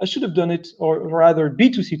 obviously, I should have done it, or rather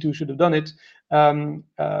B2C2 should have done it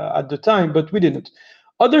at the time, but we didn't.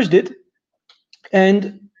 Others did.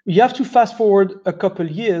 And you have to fast forward a couple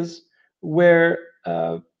years where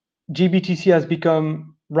GBTC has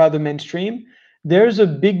become rather mainstream. There's a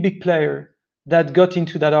big player that got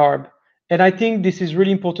into that arb. And I think this is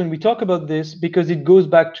really important. We talk about this because it goes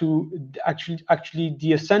back to actually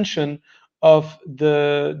the ascension of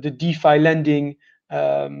the DeFi lending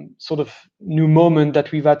sort of new moment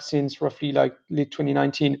that we've had since roughly like late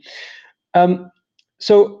 2019.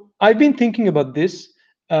 So I've been thinking about this.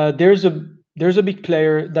 There's a big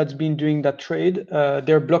player that's been doing that trade.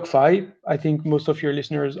 They're BlockFi. I think most of your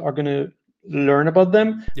listeners are going to learn about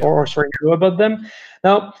them, or know about them.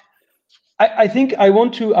 Now, I think I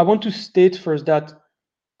want to state first that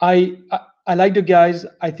I like the guys.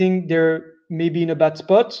 I think they're maybe in a bad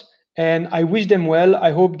spot, and I wish them well.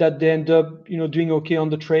 I hope that they end up doing okay on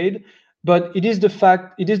the trade. But it is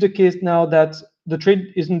the case now that the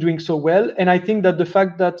trade isn't doing so well. And I think that the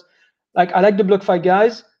fact that, like, I like the BlockFi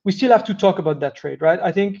guys, we still have to talk about that trade, right?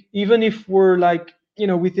 I think even if we're like,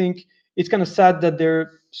 we think it's kind of sad that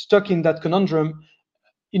they're stuck in that conundrum,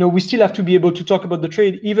 we still have to be able to talk about the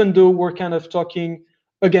trade, even though we're kind of talking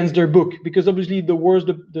against their book, because obviously the worse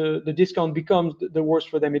the discount becomes, the worse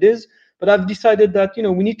for them it is. But I've decided that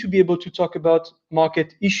we need to be able to talk about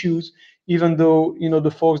market issues, even though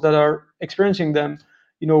the folks that are experiencing them,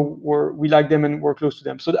 we like them and we're close to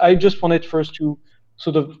them. So I just wanted first to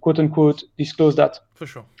sort of quote unquote disclose that. For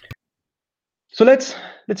sure. So let's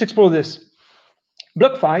explore this.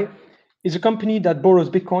 BlockFi is a company that borrows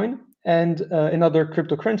Bitcoin and other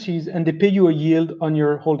cryptocurrencies, and they pay you a yield on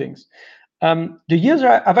your holdings. The yields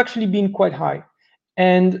have actually been quite high,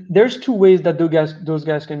 and there's two ways that those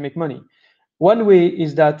guys can make money. One way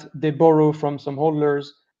is that they borrow from some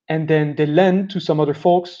holders, and then they lend to some other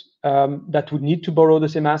folks that would need to borrow the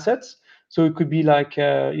same assets. So it could be like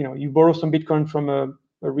you borrow some Bitcoin from a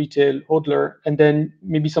retail hodler, and then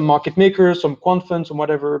maybe some market makers, some quant funds, some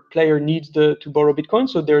whatever player needs to borrow Bitcoin.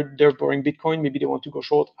 So they're borrowing Bitcoin. Maybe they want to go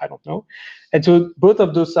short. I don't know. And so both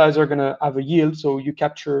of those sides are going to have a yield. So you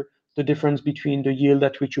capture the difference between the yield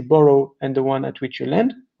at which you borrow and the one at which you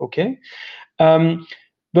lend. Okay.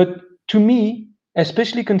 But to me,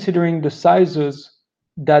 especially considering the sizes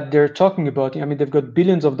that they're talking about, I mean, they've got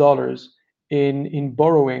billions of dollars in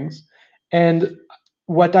borrowings, and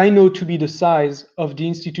what I know to be the size of the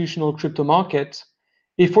institutional crypto market,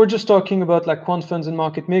 if we're just talking about like quant funds and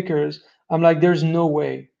market makers, I'm like, there's no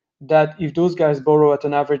way that if those guys borrow at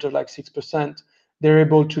an average of like 6%, they're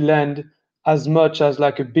able to lend as much as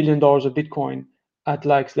like $1 billion of Bitcoin at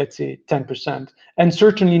like, let's say 10%, and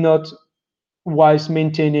certainly not whilst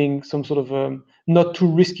maintaining some sort of not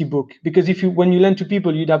too risky book. Because when you lend to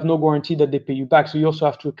people, you'd have no guarantee that they pay you back. So you also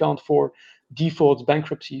have to account for defaults,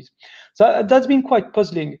 bankruptcies. So that's been quite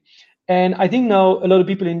puzzling. And I think now a lot of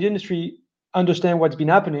people in the industry understand what's been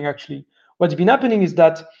happening. Actually, what's been happening is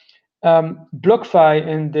that BlockFi,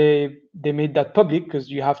 and they made that public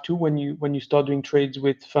because you have to when you start doing trades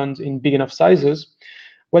with funds in big enough sizes.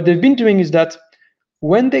 What they've been doing is that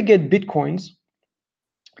when they get Bitcoins,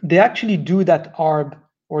 they actually do that ARB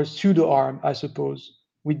or pseudo ARB, I suppose,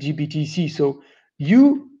 with GBTC. So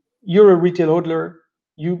you're a retail hodler,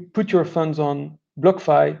 you put your funds on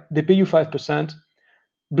BlockFi, they pay you 5%.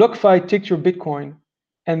 BlockFi takes your Bitcoin,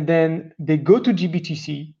 and then they go to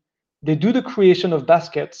GBTC, they do the creation of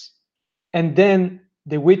baskets, and then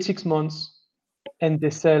they wait 6 months and they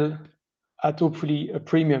sell at hopefully a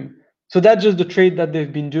premium. So that's just the trade that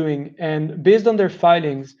they've been doing. And based on their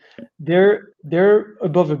filings, they're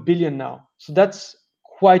above $1 billion now. So that's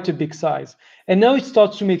quite a big size. And now it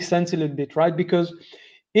starts to make sense a little bit, right? Because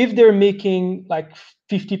if they're making like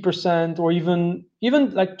 50% or even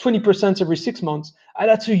like 20% every 6 months,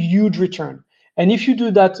 that's a huge return. And if you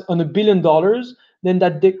do that on $1 billion, then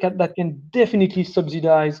that can definitely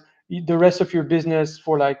subsidize the rest of your business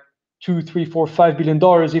for like $2, $3, $4, $5 billion.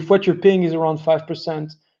 If what you're paying is around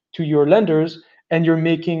 5% to your lenders, and you're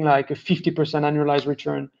making like a 50% annualized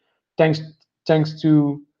return, thanks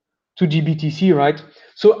to GBTC, right?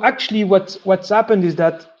 So actually, what's happened is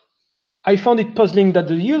that I found it puzzling that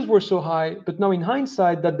the yields were so high, but now in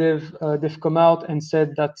hindsight that they've come out and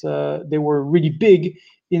said that they were really big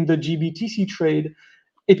in the GBTC trade,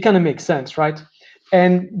 it kind of makes sense, right?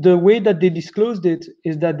 And the way that they disclosed it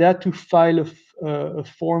is that they had to file a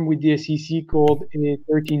form with the SEC called a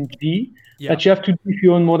 13G that you have to do if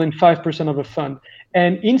you own more than 5% of a fund.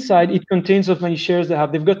 And inside, it contains how many shares they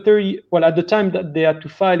have. They've got 30, well, at the time that they had to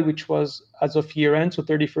file, which was as of year end, so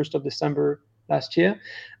 31st of December last year,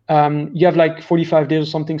 you have like 45 days or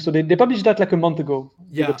something. So they published that like a month ago.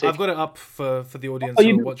 Yeah, I've got it up for the audience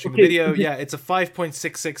who are watching the video. Yeah, it's a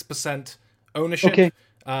 5.66% ownership. Okay.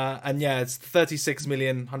 And yeah, it's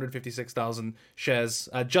 36,156,000 shares,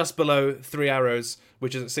 just below Three Arrows,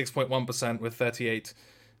 which is at 6.1% with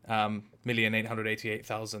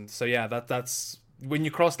 38,888,000. So yeah, that's when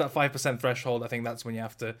you cross that 5% threshold, I think that's when you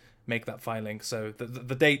have to make that filing. So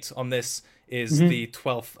the date on this is the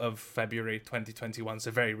 12th of February 2021,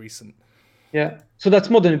 so very recent. Yeah, so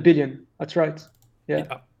that's more than $1 billion. That's right.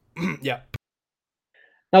 Yeah. Yeah.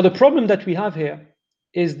 Now the problem that we have here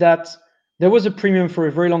is that there was a premium for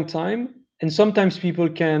a very long time, and sometimes people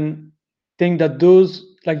can think that those,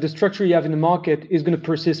 like the structure you have in the market, is going to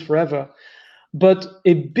persist forever. But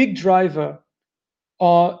a big driver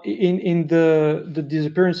in the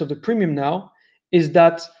disappearance of the premium now is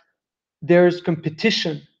that there's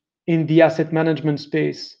competition in the asset management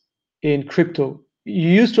space in crypto. You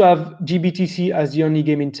used to have GBTC as the only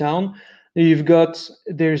game in town.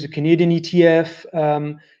 There's a Canadian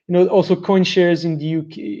ETF. Also CoinShares in the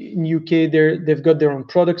UK. In UK, they've got their own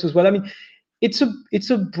products as well. I mean, it's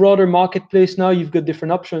a broader marketplace now. You've got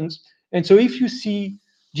different options, and so if you see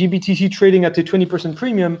GBTC trading at a 20%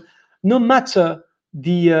 premium, no matter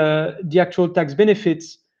the actual tax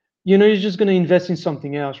benefits, you're just going to invest in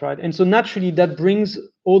something else, right? And so naturally, that brings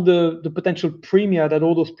all the potential premia that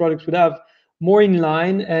all those products would have more in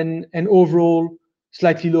line and overall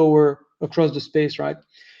slightly lower across the space, right?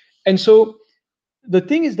 And so the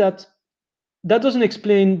thing is that doesn't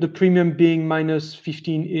explain the premium being minus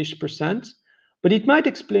 15-ish%, but it might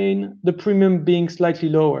explain the premium being slightly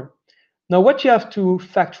lower. Now, what you have to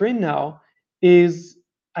factor in now is,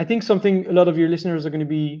 I think something a lot of your listeners are going to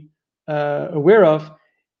be aware of,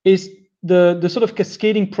 is the sort of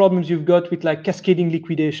cascading problems you've got with like cascading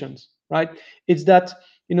liquidations, right? It's that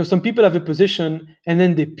some people have a position and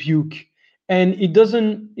then they puke, and it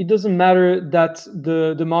doesn't matter that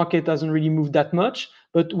the market hasn't really moved that much,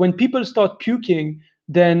 but when people start puking,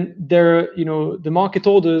 then the market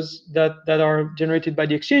orders that are generated by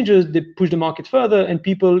the exchanges, they push the market further, and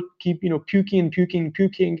people keep puking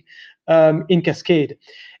in cascade.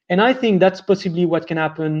 And I think that's possibly what can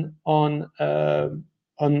happen on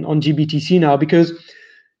GBTC now, because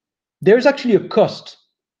there's actually a cost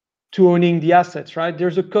to owning the assets, right?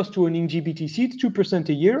 There's a cost to owning GBTC. It's 2%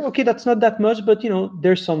 a year. Okay, that's not that much, but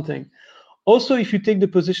there's something. Also, if you take the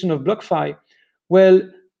position of BlockFi, well,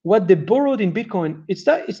 what they borrowed in Bitcoin, it's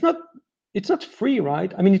not free,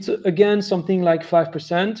 right? I mean, it's again something like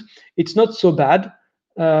 5%. It's not so bad,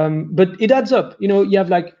 but it adds up. You have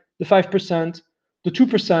like the 5%, the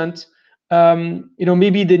 2%.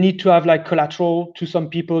 Maybe they need to have like collateral to some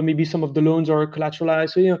people. Maybe some of the loans are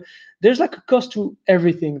collateralized. So there's like a cost to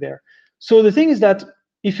everything there. So the thing is that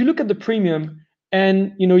if you look at the premium,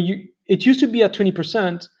 and it used to be at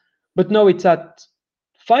 20%, but now it's at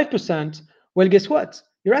 5%. Well, guess what?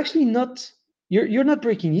 You're actually not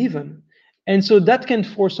breaking even. And so that can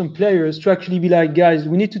force some players to actually be like, guys,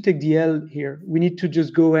 we need to take the L here. We need to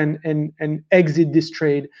just go and exit this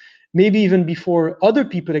trade, maybe even before other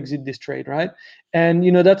people exit this trade, right? And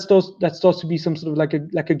that starts to be some sort of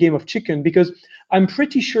like a game of chicken, because I'm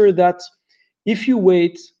pretty sure that if you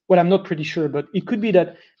wait, well, I'm not pretty sure, but it could be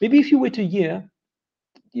that maybe if you wait a year,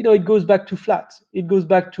 it goes back to flat. It goes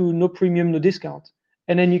back to no premium, no discount,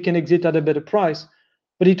 and then you can exit at a better price.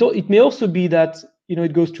 But it may also be that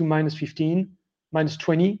it goes to minus 15, minus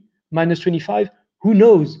 20, minus 25. Who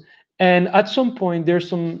knows? And at some point,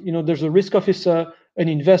 there's a risk officer, an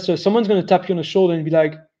investor, someone's going to tap you on the shoulder and be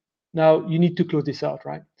like, now you need to close this out,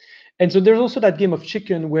 right? And so there's also that game of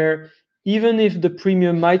chicken where even if the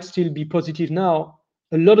premium might still be positive now,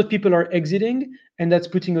 a lot of people are exiting, and that's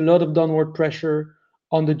putting a lot of downward pressure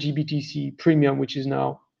on the GBTC premium, which is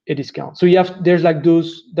now a discount. So there's like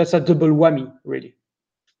that's a double whammy, really.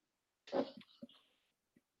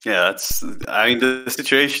 Yeah, the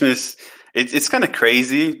situation is it's kind of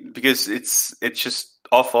crazy, because it's just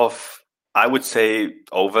off of, I would say,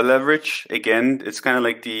 over leverage. Again, it's kind of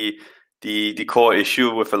like the core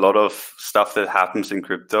issue with a lot of stuff that happens in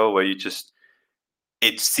crypto, where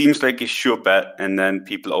it seems like a sure bet, and then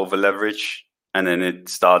people over leverage, and then it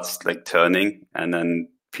starts like turning, and then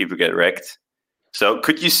people get wrecked. So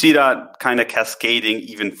could you see that kind of cascading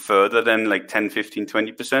even further than like 10, 15,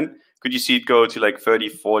 20%? Could you see it go to like 30,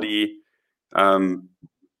 40,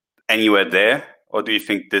 anywhere there? Or do you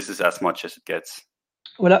think this is as much as it gets?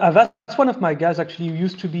 Well, I've asked one of my guys, actually, who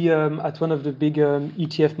used to be at one of the big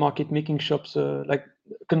ETF market making shops, like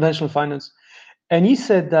conventional finance. And he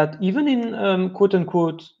said that even in quote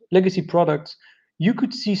unquote legacy products, you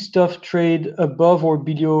could see stuff trade above or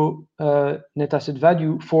below net asset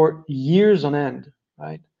value for years on end,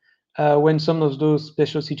 right? When some of those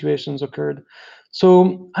special situations occurred.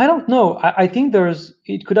 So I don't know. I think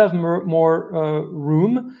it could have more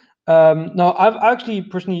room. Now, I've actually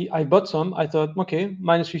personally, I bought some. I thought, okay,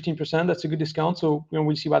 minus 15%, that's a good discount. So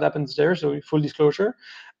we'll see what happens there. So full disclosure.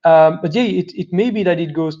 But yeah, it may be that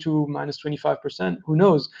it goes to minus 25%. Who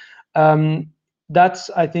knows?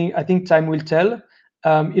 I think time will tell.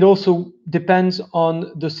 It also depends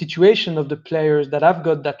on the situation of the players that have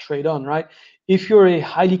got that trade on, right? If you're a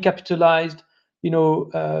highly capitalized,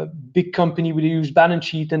 big company with a huge balance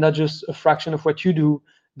sheet, and that's just a fraction of what you do,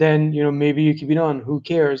 then maybe you keep it on. Who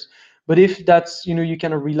cares? But if that's you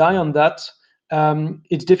kind of rely on that,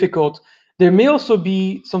 it's difficult. There may also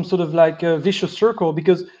be some sort of like a vicious circle,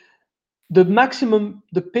 because the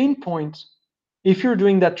pain point, if you're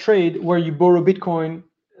doing that trade where you borrow Bitcoin,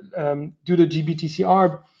 do the GBTC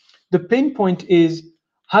arb, the pain point is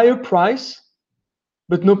higher price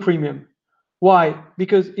but no premium. Why?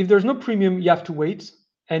 Because if there's no premium, you have to wait,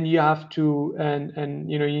 and you have to, and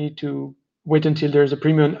you need to wait until there's a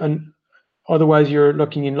premium, and otherwise you're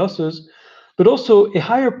locking in losses. But also, a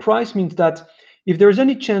higher price means that if there's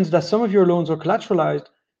any chance that some of your loans are collateralized,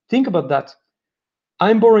 think about that.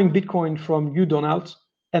 I'm borrowing Bitcoin from you, DonAlt,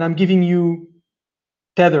 and I'm giving you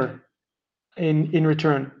Tether in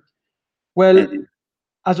return. Well,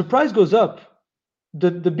 as the price goes up,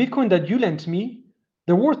 the Bitcoin that you lent me,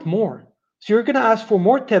 they're worth more. So you're going to ask for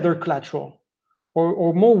more Tether collateral,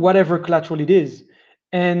 or more whatever collateral it is.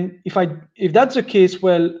 And if that's the case,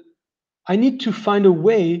 well, I need to find a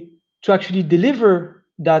way to actually deliver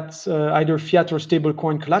that either fiat or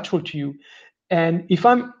stablecoin collateral to you. And if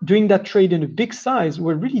I'm doing that trade in a big size,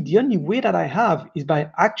 well, really the only way that I have is by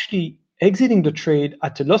actually exiting the trade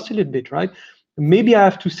at a loss a little bit, right? Maybe I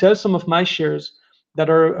have to sell some of my shares that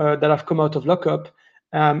have come out of lockup,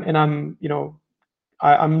 and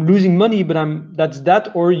I'm losing money, but that's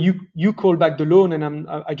that, or you call back the loan and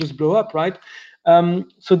I just blow up, right?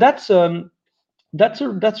 So that's a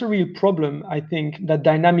real problem, I think, that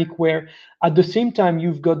dynamic where at the same time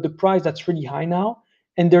you've got the price that's really high now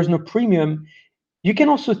and there's no premium. You can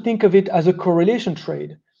also think of it as a correlation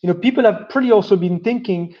trade. People have pretty also been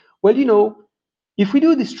thinking, well, if we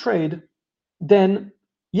do this trade, then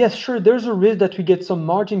yes, sure, there's a risk that we get some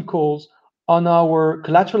margin calls on our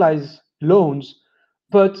collateralized loans.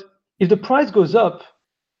 But if the price goes up,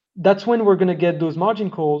 that's when we're going to get those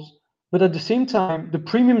margin calls. But at the same time, the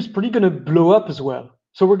premium is pretty going to blow up as well.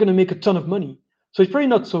 So we're going to make a ton of money. So it's probably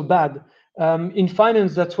not so bad. In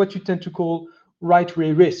finance, that's what you tend to call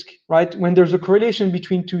right-way risk, right? When there's a correlation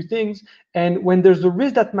between two things, and when there's a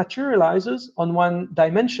risk that materializes on one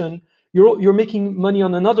dimension, you're making money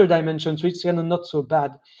on another dimension, so it's kind of not so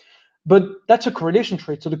bad. But that's a correlation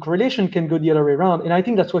trade. So the correlation can go the other way around. And I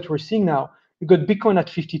think that's what we're seeing now. We've got Bitcoin at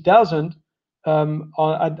 50,000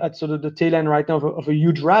 at sort of the tail end right now of a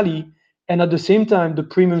huge rally. And at the same time, the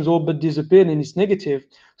premiums all but disappeared and it's negative.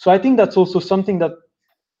 So I think that's also something that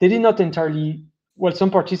they did not entirely, well, some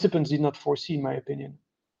participants did not foresee, in my opinion.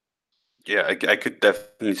 Yeah, I could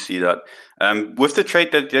definitely see that. With the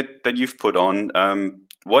trade that you've put on,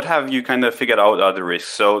 what have you kind of figured out are the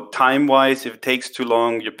risks? So time-wise, if it takes too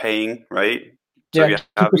long, you're paying, right? So Yeah,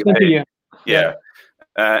 2% a year. Yeah.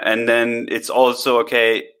 And then it's also,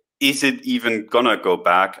 okay, is it even gonna go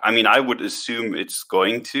back? I mean, I would assume it's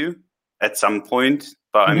going to at some point,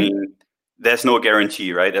 but I mean, there's no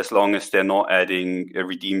guarantee, right? As long as they're not adding a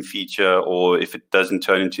redeem feature, or if it doesn't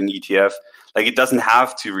turn into an ETF, like it doesn't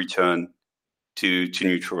have to return to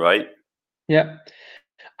neutral, right? Yeah,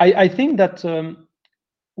 I think that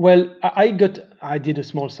well, I did a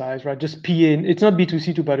small size, right? Just PA. It's not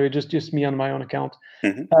B2C2, by the way, just me on my own account.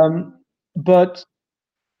 But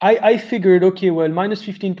I figured, okay, well, minus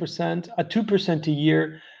 15% at 2% a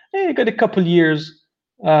year, you got a couple years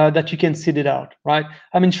that you can sit it out, right?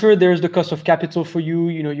 I mean, sure, there's the cost of capital for you.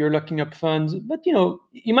 You're locking up funds, but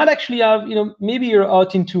you might actually have, maybe you're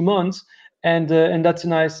out in 2 months, and that's a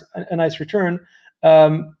nice return.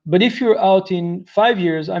 But if you're out in 5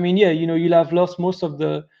 years, I mean, yeah, you'll have lost most of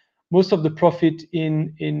the profit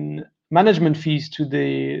in management fees to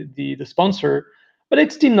the sponsor, but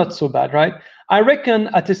it's still not so bad, right? I reckon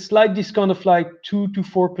at a slight discount of like 2 to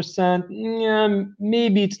 4%, yeah,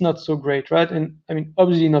 maybe it's not so great, right? And I mean,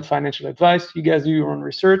 obviously not financial advice. You guys do your own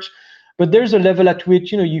research, but there's a level at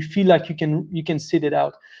which you feel like you can sit it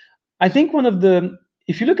out. I think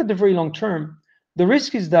if you look at the very long term, the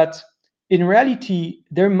risk is that in reality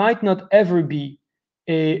there might not ever be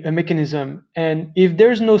a mechanism, and if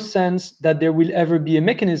there's no sense that there will ever be a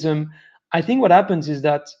mechanism, I think what happens is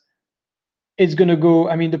that it's going to go,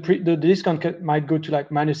 I mean, the discount might go to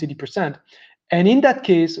like minus 80%. And in that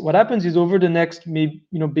case, what happens is over the next, maybe,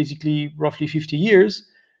 basically roughly 50 years,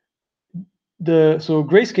 so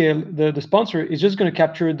Grayscale, the sponsor, is just going to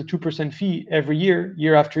capture the 2% fee every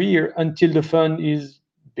year after year, until the fund is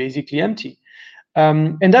basically empty.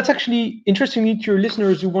 And that's actually, interestingly, to your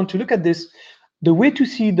listeners who want to look at this, the way to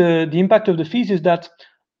see the impact of the fees is that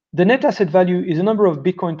the net asset value is a number of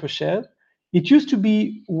Bitcoin per share. It used to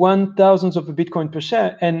be 1,000th of a Bitcoin per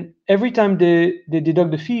share, and every time they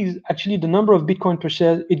deduct the fees, actually the number of Bitcoin per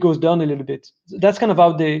share, it goes down a little bit. That's kind of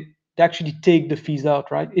how they actually take the fees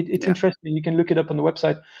out, right? It's interesting. You can look it up on the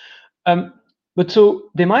website. But so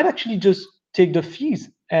they might actually just take the fees,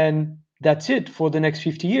 and that's it for the next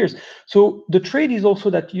 50 years. So the trade is also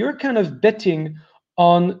that you're kind of betting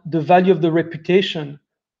on the value of the reputation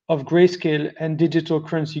of Grayscale and Digital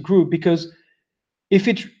Currency Group, because if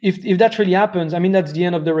that really happens, I mean, that's the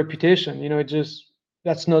end of the reputation. It just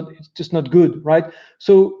it's just not good, right?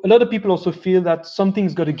 So a lot of people also feel that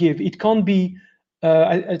something's got to give. It can't be.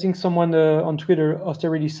 I think someone on Twitter,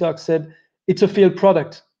 Austerity Sucks, said it's a failed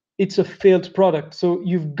product. It's a failed product. So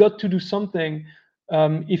you've got to do something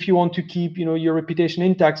if you want to keep, your reputation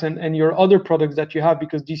intact and your other products that you have,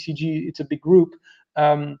 because DCG, it's a big group,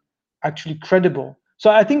 actually credible. So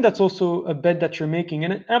I think that's also a bet that you're making.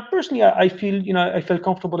 And personally, I feel, I felt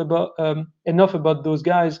comfortable about enough about those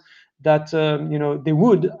guys that they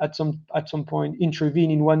would at some point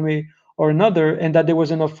intervene in one way or another, and that there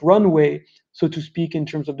was enough runway, so to speak, in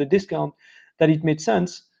terms of the discount, that it made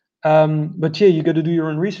sense. But yeah, you got to do your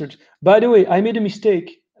own research. By the way, I made a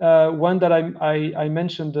mistake. One that I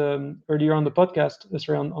mentioned earlier on the podcast,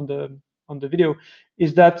 sorry, on the video,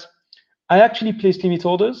 is that I actually placed limit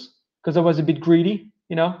orders because I was a bit greedy.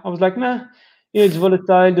 I was like, nah, it's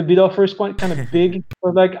volatile. The bid offer is quite kind of big.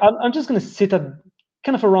 But like, I'm just gonna sit at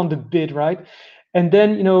kind of around the bid, right? And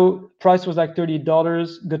then, price was like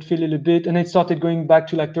 $30, got filled a little bit, and it started going back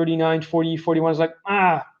to like 39, 40, 41. I was like,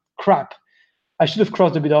 crap. I should have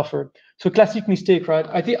crossed the bid offer. So classic mistake, right?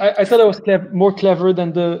 I thought I was more clever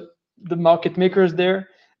than the market makers there,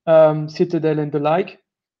 Citadel and the like.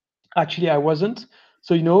 Actually, I wasn't.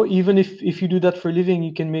 So, even if you do that for a living,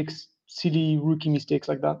 you can make silly rookie mistakes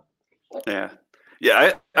like that.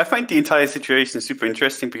 Yeah, I find the entire situation super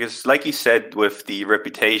interesting because, like you said, with the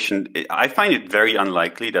reputation, I find it very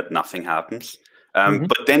unlikely that nothing happens.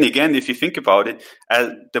 But then again, if you think about it,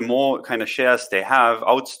 the more kind of shares they have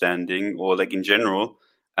outstanding, or like in general,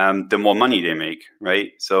 the more money they make,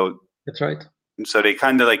 right? So that's right. So they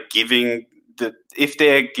kind of like if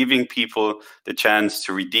they're giving people the chance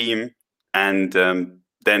to redeem, and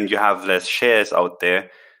then you have less shares out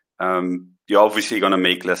there, you're obviously going to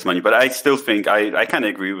make less money. But I still think I kind of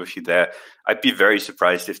agree with you there. I'd be very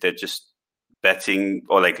surprised if they're just betting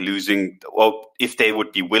or like losing, or if they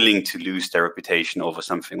would be willing to lose their reputation over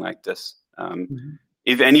something like this.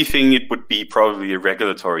 If anything, it would be probably a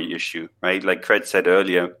regulatory issue, right? Like Cred said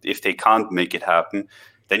earlier, if they can't make it happen,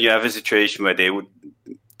 then you have a situation where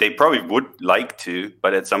they probably would like to,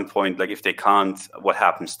 but at some point, like if they can't, what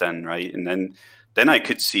happens then, right? And then I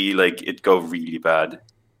could see like it go really bad.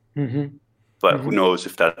 But who knows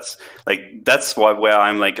if that's where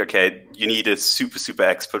I'm like, okay, you need a super, super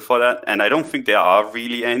expert for that. And I don't think there are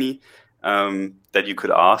really any that you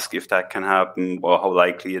could ask if that can happen or how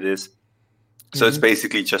likely it is. So it's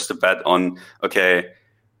basically just a bet on, okay,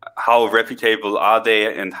 how reputable are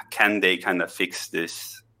they and can they kind of fix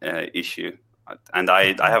this issue? And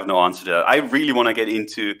I have no answer to that. I really want to get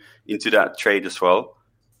into that trade as well.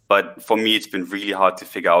 But for me, it's been really hard to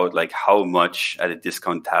figure out like how much at a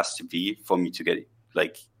discount has to be for me to get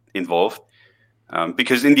like involved.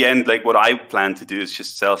 Because in the end, like what I plan to do is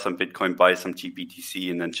just sell some Bitcoin, buy some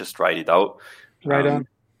GBTC, and then just ride it out. Right on.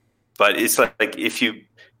 But it's like if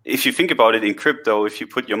you think about it in crypto, if you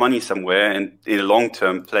put your money somewhere and in a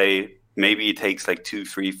long-term play, maybe it takes like 2,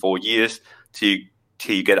 3, 4 years till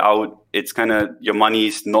you get out. It's kind of your money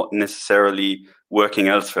is not necessarily working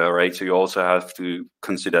elsewhere, right? So you also have to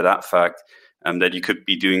consider that fact, that you could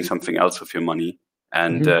be doing something else with your money,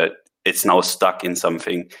 and it's now stuck in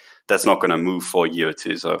something that's not going to move for a year or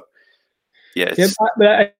two. So yeah,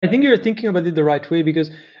 but I think you're thinking about it the right way,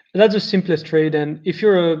 because that's the simplest trade. And if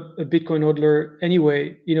you're a Bitcoin hodler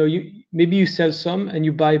anyway, maybe you sell some and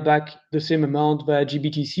you buy back the same amount via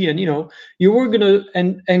GBTC, and you were gonna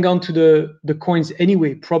hang on to the coins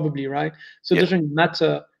anyway, probably, right? So it doesn't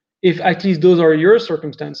matter if at least those are your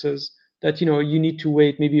circumstances, that you need to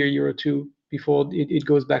wait maybe a year or two before it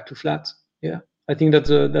goes back to flat. Yeah, I think that's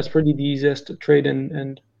probably the easiest trade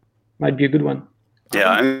and might be a good one. Yeah,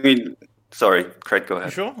 I mean. Sorry, Craig, go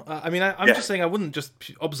ahead. Sure. I'm just saying I wouldn't, just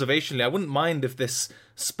observationally, I wouldn't mind if this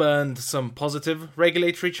spurned some positive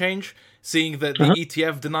regulatory change, seeing that the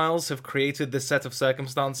ETF denials have created this set of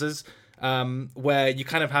circumstances where you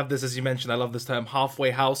kind of have this, as you mentioned, I love this term,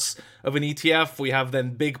 halfway house of an ETF. We have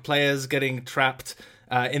then big players getting trapped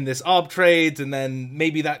in this arb trade, and then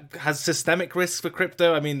maybe that has systemic risks for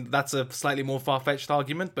crypto. I mean, that's a slightly more far-fetched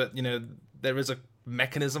argument, but, there is a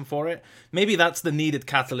mechanism for it. Maybe that's the needed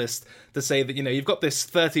catalyst to say that you've got this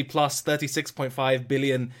 30 plus 36.5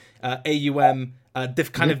 billion AUM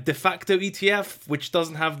kind of de facto ETF, which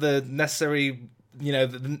doesn't have the necessary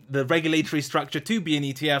the regulatory structure to be an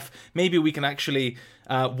ETF. Maybe we can actually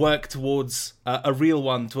work towards a real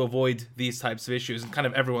one to avoid these types of issues, and kind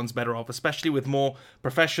of everyone's better off, especially with more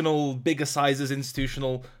professional, bigger sizes,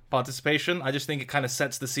 institutional participation. I just think it kind of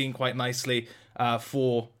sets the scene quite nicely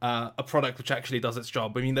for a product which actually does its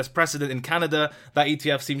job. I mean, there's precedent in Canada. That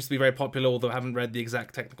ETF seems to be very popular, although I haven't read the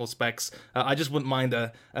exact technical specs. I just wouldn't mind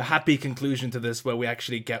a happy conclusion to this where we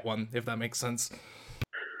actually get one, if that makes sense.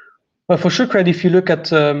 Well, for sure, Cred, if you look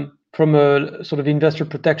at from a sort of investor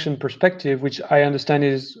protection perspective, which I understand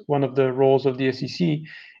is one of the roles of the SEC,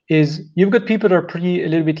 is you've got people that are a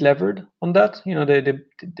little bit levered on that. You know,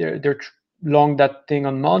 they're long that thing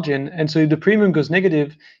on margin, and so if the premium goes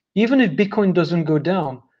negative, even if Bitcoin doesn't go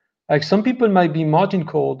down, like some people might be margin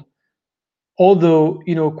called, although,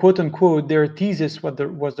 you know, quote unquote, their thesis was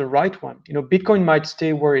the right one. You know, Bitcoin might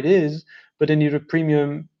stay where it is, but then if the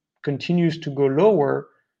premium continues to go lower,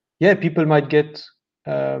 yeah, people might get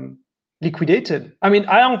liquidated. I mean,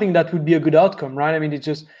 I don't think that would be a good outcome, right? I mean, it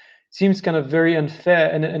just seems kind of very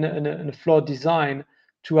unfair and a flawed design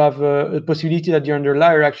to have a possibility that the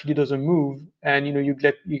underlier actually doesn't move, and you know you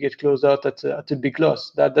get closed out at a big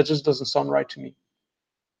loss. That just doesn't sound right to me.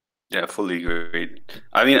 Yeah, fully agreed.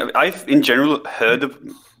 I mean, I've in general heard of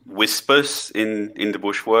whispers in the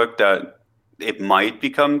bushwork that it might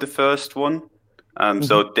become the first one.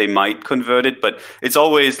 So they might convert it, but it's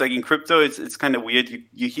always like in crypto, it's kind of weird.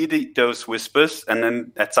 You hear those whispers, and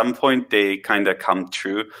then at some point they kind of come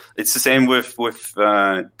true. It's the same with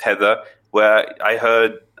Tether, where I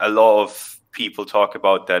heard a lot of people talk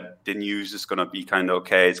about that the news is going to be kind of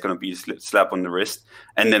okay. It's going to be a slap on the wrist,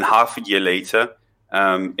 and then half a year later,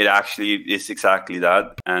 it actually is exactly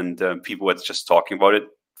that, and people were just talking about it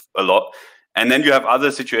a lot. And then you have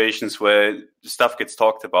other situations where stuff gets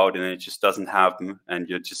talked about and it just doesn't happen and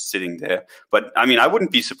you're just sitting there. But I mean, I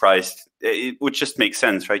wouldn't be surprised. It would just make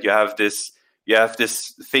sense, right? You have this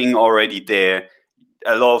thing already there.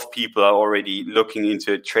 A lot of people are already looking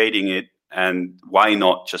into it, trading it. And why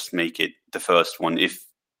not just make it the first one if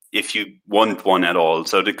you want one at all?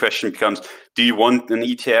 So the question becomes, do you want an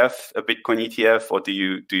ETF, a Bitcoin ETF, or do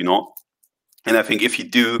you not? And I think if you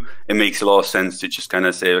do, it makes a lot of sense to just kind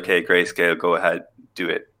of say, okay, Grayscale, go ahead, do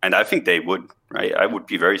it. And I think they would, right? I would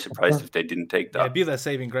be very surprised if they didn't take that. Yeah, it'd be their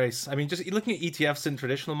saving grace. I mean, just looking at ETFs in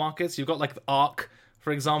traditional markets, you've got like the ARK,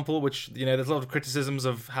 for example, which, you know, there's a lot of criticisms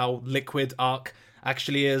of how liquid ARK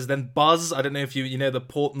actually is. Then Buzz, I don't know if you know the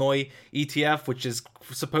Portnoy ETF, which is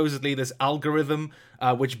supposedly this algorithm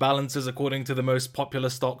which balances according to the most popular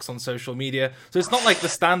stocks on social media. So it's not like the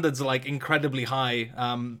standards are like incredibly high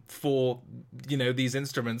for, you know, these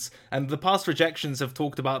instruments. And the past rejections have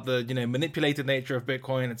talked about the, you know, manipulated nature of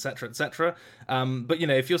Bitcoin, etc., etc. But, you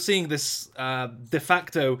know, if you're seeing this de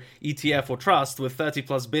facto ETF or trust with 30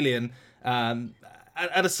 plus billion,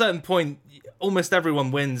 at a certain point, almost everyone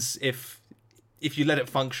wins if you let it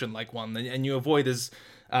function like one, and you avoid, as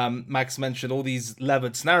Max mentioned, all these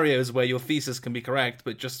levered scenarios where your thesis can be correct,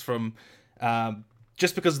 but just from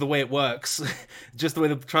just because of the way it works, just the way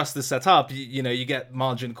the trust is set up, you know, you get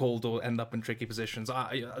margin called or end up in tricky positions.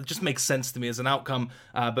 It just makes sense to me as an outcome,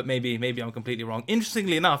 but maybe I'm completely wrong.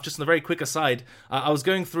 Interestingly enough, just on a very quick aside, I was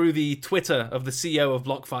going through the Twitter of the CEO of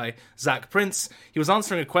BlockFi, Zach Prince. He was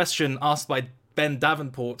answering a question asked by Ben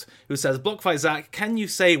Davenport, who says, BlockFi Zach, can you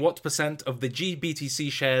say what % of the GBTC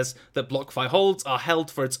shares that BlockFi holds are held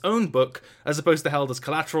for its own book as opposed to held as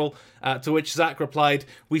collateral? To which Zach replied,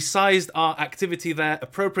 we sized our activity there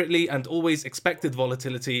appropriately and always expected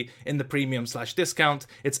volatility in the premium/discount.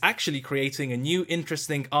 It's actually creating a new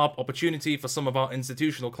interesting ARB opportunity for some of our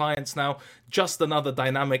institutional clients now. Just another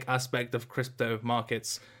dynamic aspect of crypto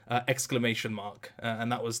markets, ! And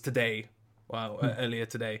that was today. Wow, earlier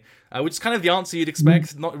today, which is kind of the answer you'd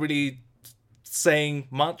expect. Not really saying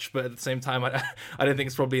much, but at the same time, I don't think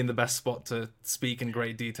it's probably in the best spot to speak in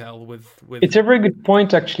great detail with. It's a very good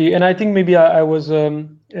point, actually, and I think maybe I was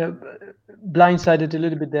blindsided a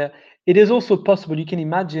little bit there. It is also possible, you can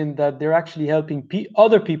imagine that they're actually helping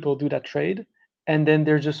other people do that trade, and then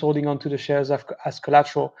they're just holding on to the shares as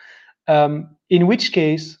collateral. In which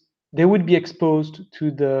case, they would be exposed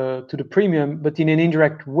to the premium, but in an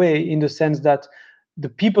indirect way, in the sense that the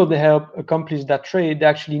people they help accomplish that trade, they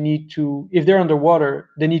actually need to, if they're underwater,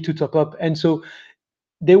 they need to top up, and so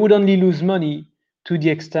they would only lose money to the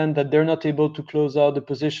extent that they're not able to close out the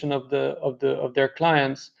position of their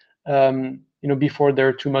clients, before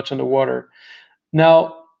they're too much underwater.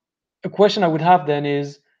 Now, a question I would have then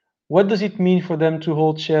is, what does it mean for them to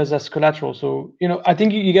hold shares as collateral? So, I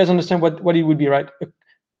think you guys understand what it would be, right?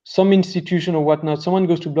 Some institution or whatnot, someone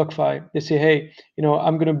goes to BlockFi, they say, hey,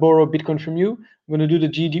 I'm going to borrow Bitcoin from you, I'm going to do the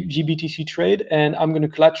GBTC trade, and I'm going to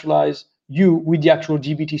collateralize you with the actual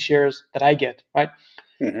GBT shares that I get, right?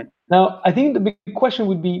 Mm-hmm. Now, I think the big question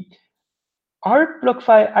would be, are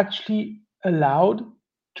BlockFi actually allowed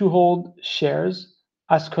to hold shares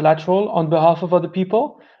as collateral on behalf of other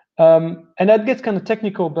people. And that gets kind of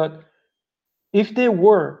technical, but if they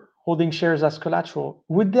were holding shares as collateral,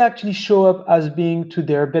 would they actually show up as being to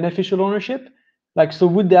their beneficial ownership? Like, so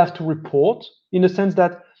would they have to report, in the sense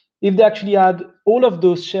that if they actually had all of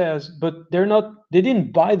those shares, but they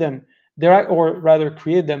didn't buy them, or rather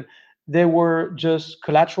create them, they were just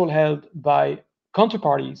collateral held by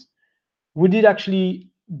counterparties, would it actually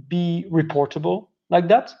be reportable like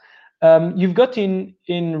that? You've got in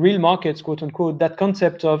real markets, quote unquote, that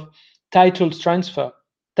concept of title transfer.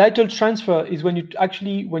 Title transfer is when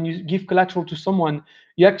you give collateral to someone,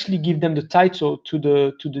 you actually give them the title to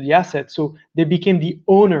the asset. So they became the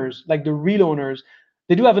owners, like the real owners.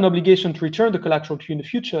 They do have an obligation to return the collateral to you in the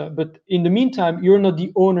future, but in the meantime, you're not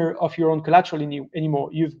the owner of your own collateral anymore.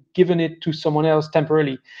 You've given it to someone else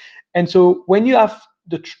temporarily. And so when you have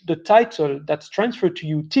the title that's transferred to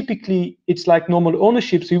you, typically it's like normal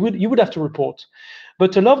ownership, so you would have to report.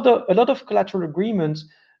 But a lot of collateral agreements,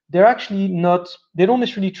 they're actually not, they don't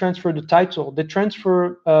necessarily transfer the title. They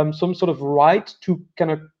transfer some sort of right to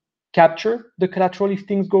kind of capture the collateral if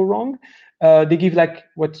things go wrong. They give like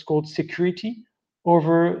what's called security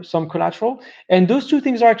over some collateral, and those two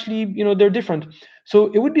things are actually, they're different.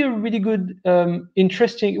 So it would be a really good,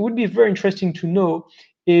 it would be very interesting to know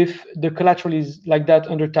if the collateral is like that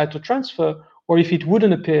under title transfer, or if it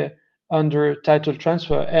wouldn't appear under title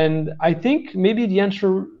transfer. And I think maybe the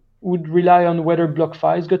answer would rely on whether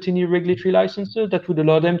BlockFi's got any regulatory licenses that would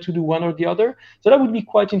allow them to do one or the other. So that would be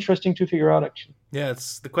quite interesting to figure out, actually. Yeah,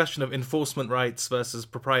 it's the question of enforcement rights versus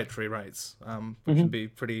proprietary rights, which would be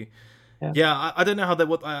pretty. Yeah, I don't know how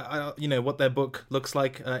what their book looks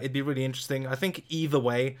like. It'd be really interesting. I think either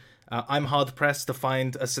way, I'm hard pressed to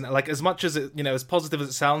find like, as much as it, as positive as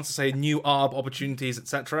it sounds to say new ARB opportunities,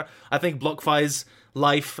 etc. I think BlockFi's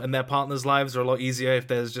life and their partners' lives are a lot easier if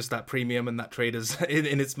there's just that premium and that trade is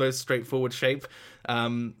in its most straightforward shape,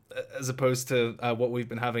 as opposed to what we've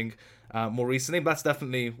been having more recently. But that's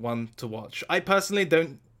definitely one to watch. I personally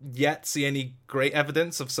don't yet see any great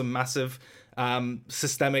evidence of some massive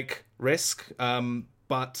systemic risk,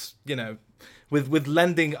 but with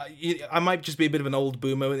lending, I might just be a bit of an old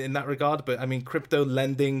boomer in that regard, but I mean, crypto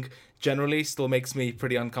lending generally still makes me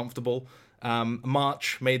pretty uncomfortable.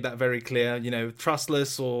 March made that very clear.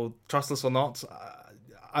 Trustless or not,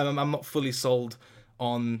 I'm not fully sold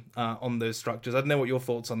on those structures. I don't know what your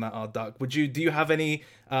thoughts on that are, Doug. Do you have any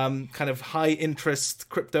kind of high interest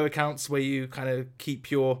crypto accounts where you kind of keep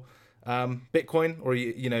your Bitcoin, or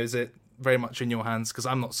is it very much in your hands? Because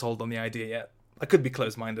I'm not sold on the idea yet. I could be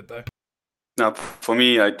closed-minded though. No, for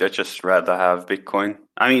me, I just rather have Bitcoin.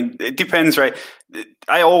 I mean, it depends, right?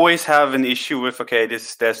 I always have an issue with, okay,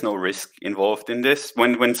 there's no risk involved in this.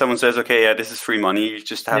 When someone says, okay, yeah, this is free money, you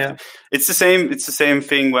just have to. It's the same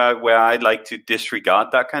thing where I'd like to disregard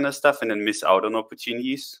that kind of stuff and then miss out on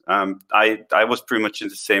opportunities. I was pretty much in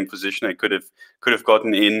the same position. I could have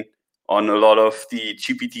gotten in on a lot of the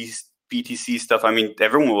GPT's BTC stuff. I mean,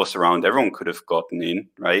 everyone was around. Everyone could have gotten in,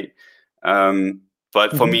 right?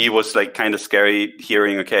 But for me, it was like kind of scary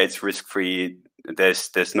hearing, okay, it's risk-free.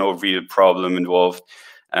 There's no real problem involved.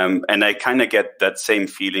 And I kind of get that same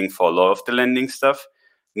feeling for a lot of the lending stuff.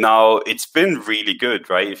 Now, it's been really good,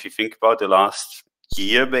 right? If you think about the last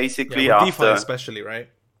year, basically. Yeah, with DeFi especially, right?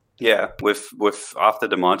 Yeah, with after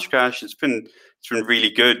the March crash, it's been really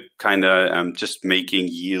good, kind of just making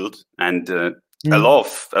yield. And a lot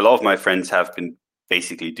of my friends have been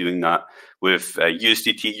basically doing that with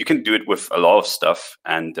USDT. You can do it with a lot of stuff,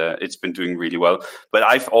 and it's been doing really well. But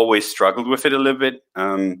I've always struggled with it a little bit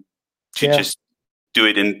to just do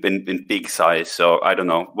it in big size. So I don't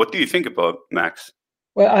know. What do you think about, Max?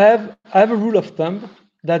 Well, I have a rule of thumb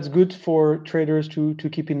that's good for traders to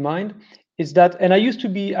keep in mind. Is that, and I used to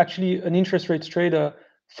be actually an interest rates trader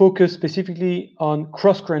focused specifically on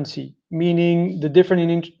cross currency, meaning the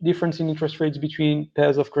difference in interest rates between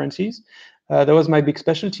pairs of currencies. That was my big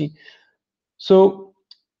specialty. So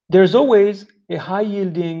there's always a high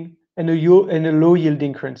yielding and a low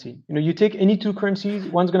yielding currency. You take any two currencies,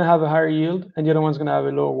 one's going to have a higher yield and the other one's going to have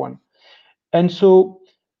a lower one. And so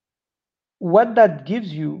what that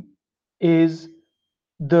gives you is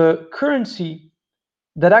the currency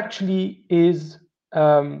that actually is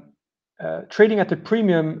trading at a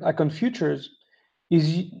premium, like on futures,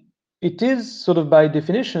 it is sort of by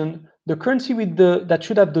definition the currency that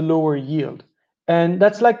should have the lower yield. And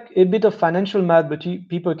that's like a bit of financial math, but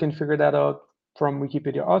people can figure that out from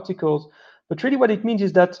Wikipedia articles. But really what it means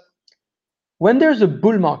is that when there's a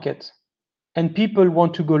bull market and people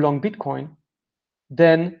want to go long Bitcoin,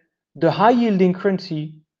 then the high yielding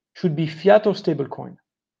currency should be fiat or stablecoin.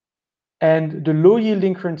 And the low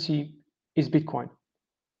yielding currency is Bitcoin.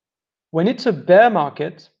 When it's a bear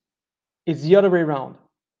market, it's the other way around.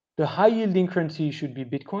 The high yielding currency should be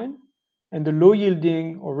Bitcoin, and the low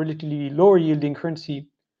yielding or relatively lower yielding currency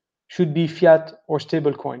should be fiat or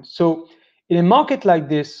stable coins. So in a market like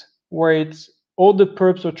this, where it's all the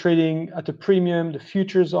perps are trading at a premium, the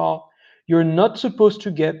futures are, you're not supposed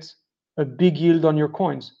to get a big yield on your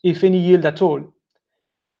coins, if any yield at all.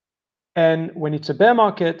 And when it's a bear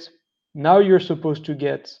market, now you're supposed to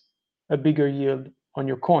get a bigger yield on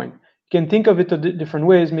your coin. You can think of it different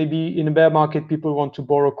ways. Maybe in a bear market, people want to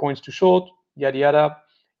borrow coins to short, yada, yada.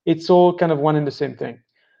 It's all kind of one and the same thing.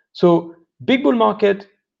 So big bull market,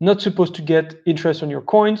 not supposed to get interest on your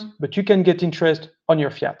coins, but you can get interest on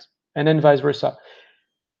your fiat, and then vice versa.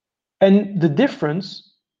 And the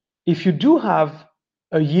difference, if you do have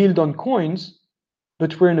a yield on coins,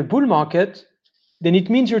 but we're in a bull market, then it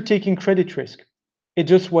means you're taking credit risk. It's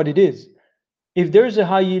just what it is. If there's a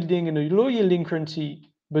high yielding and a low yielding currency,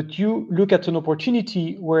 but you look at an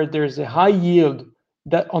opportunity where there's a high yield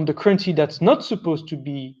that on the currency that's not supposed to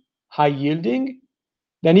be high yielding,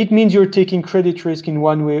 then it means you're taking credit risk in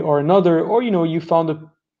one way or another, or you found a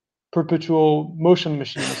perpetual motion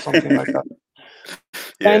machine or something like that.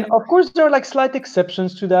 Yeah. And of course, there are like slight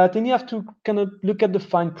exceptions to that, and you have to kind of look at the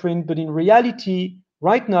fine print. But in reality,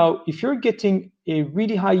 right now, if you're getting a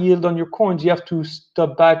really high yield on your coins, you have to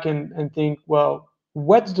step back and think, well,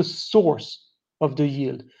 what's the source of the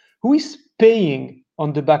yield? Who is paying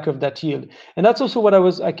on the back of that yield? And that's also what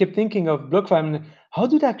I kept thinking of BlockFi. How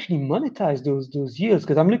do they actually monetize those yields?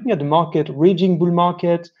 Because I'm looking at the market, raging bull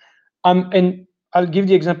market, and I'll give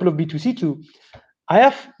the example of B2C2. I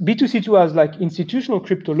have B2C2 as like institutional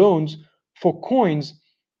crypto loans for coins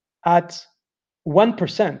at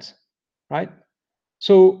 1%, right?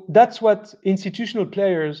 So that's what institutional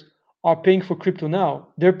players are paying for crypto now.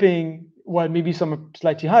 They're paying, well, maybe some are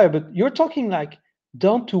slightly higher, but you're talking like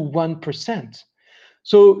down to 1%.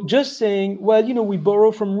 So just saying, well, we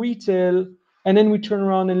borrow from retail and then we turn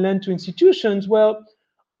around and lend to institutions. Well,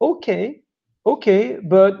 okay,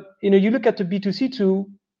 but you look at the B2C2,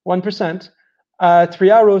 1%. Three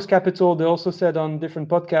Arrows Capital, they also said on different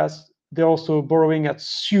podcasts, they're also borrowing at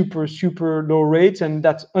super, super low rates, and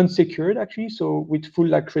that's unsecured actually, so with full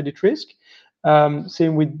like credit risk.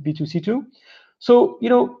 Same with B2C2. So,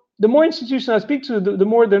 the more institutions I speak to, the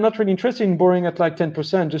more they're not really interested in borrowing at like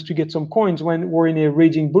 10% just to get some coins when we're in a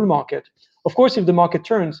raging bull market. Of course, if the market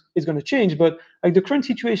turns, it's going to change, but like the current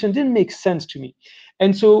situation didn't make sense to me.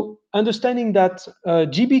 And so understanding that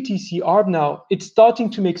GBTC ARB now, it's starting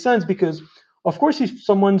to make sense because, of course, if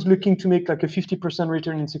someone's looking to make like a 50%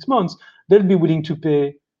 return in 6 months, they'll be willing to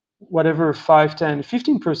pay whatever, 5, 10,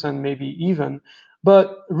 15% maybe even.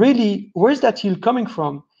 But really, where's that yield coming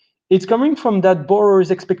from? It's coming from that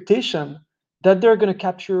borrower's expectation that they're going to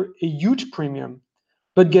capture a huge premium.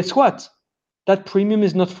 But guess what? That premium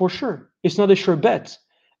is not for sure. It's not a sure bet.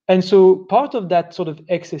 And so part of that sort of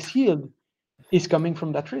excess yield is coming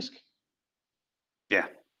from that risk. Yeah,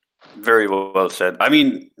 very well said. I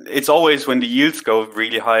mean, it's always when the yields go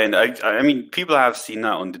really high, and I mean, people have seen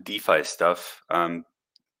that on the DeFi stuff.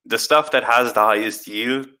 The stuff that has the highest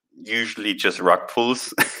yield usually just rug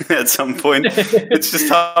pulls at some point. It's just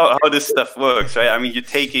how this stuff works, right? I mean, you're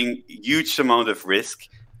taking huge amount of risk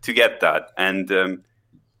to get that. And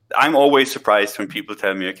I'm always surprised when people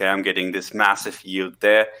tell me, okay, I'm getting this massive yield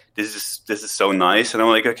there. This is so nice. And I'm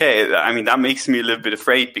like, okay, I mean, that makes me a little bit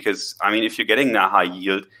afraid because, I mean, if you're getting that high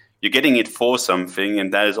yield, you're getting it for something,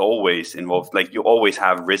 and that is always involved. Like, you always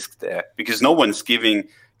have risk there because no one's giving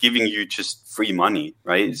you just free money,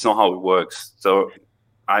 right? It's not how it works. So,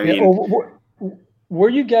 I mean, were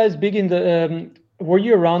you guys big in the? Were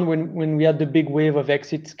you around when we had the big wave of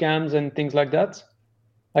exit scams and things like that?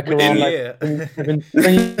 Like around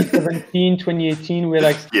 2017, 2018, we're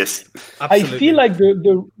like, yes, absolutely. I feel like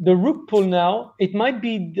the rug pull now, it might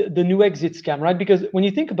be the new exit scam, right? Because when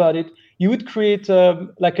you think about it, you would create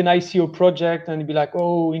like an ICO project and you'd be like,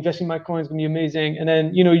 oh, investing in my coin is gonna be amazing, and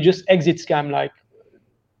then you just exit scam like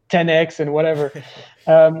 10x and whatever.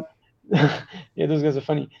 Yeah, those guys are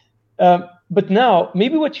funny. But now,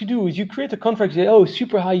 maybe what you do is you create a contract, you say, oh,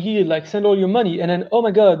 super high yield, like send all your money, and then, oh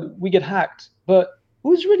my God, we get hacked. But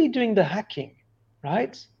who's really doing the hacking,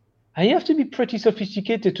 right? And you have to be pretty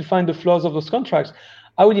sophisticated to find the flaws of those contracts.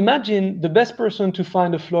 I would imagine the best person to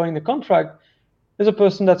find a flaw in the contract is a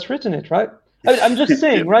person that's written it, right? I mean, I'm just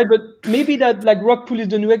saying, right? But maybe that like rug pull is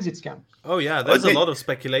the new exit scam. Oh yeah, there's a lot of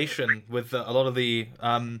speculation with a lot of the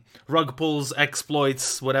rug pulls,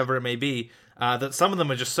 exploits, whatever it may be, that some of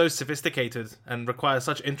them are just so sophisticated and require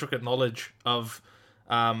such intricate knowledge of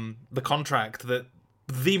the contract that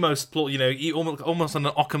the most, almost on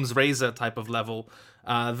an Occam's razor type of level,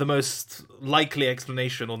 the most likely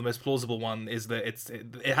explanation or the most plausible one is that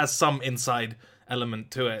it has some inside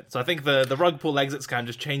element to it. So I think the rug pull exit scam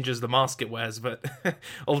just changes the mask it wears, but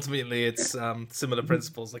ultimately it's similar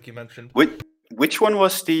principles, like you mentioned. Which one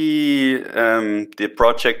was the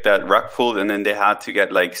project that rug pulled, and then they had to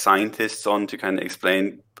get like scientists on to kind of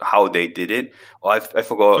explain how they did it? Oh, I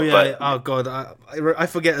forgot. Oh yeah. Oh god, I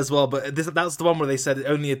forget as well. But that's the one where they said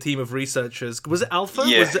only a team of researchers. Was it Alpha?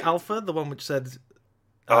 Yeah. Was it Alpha? The one which said.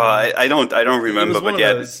 I don't remember, but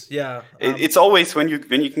yeah, it's always when you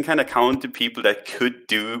can kind of count the people that could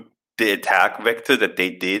do the attack vector that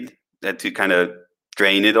they did, that to kind of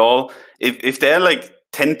drain it all. If there are like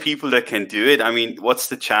 10 people that can do it, I mean, what's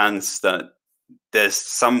the chance that there's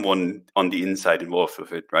someone on the inside involved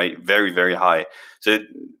with it, right? Very, very high. So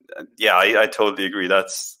yeah, I totally agree.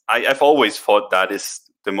 I've always thought that is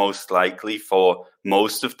the most likely for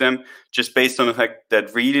most of them, just based on the fact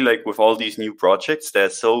that really, like with all these new projects,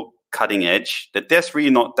 they're so cutting edge that there's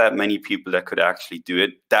really not that many people that could actually do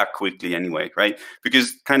it that quickly anyway, right?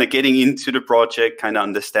 Because kind of getting into the project, kind of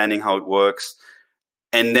understanding how it works,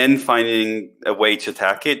 and then finding a way to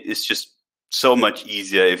attack it is just so much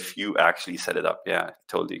easier if you actually set it up. Yeah, I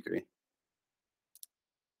totally agree.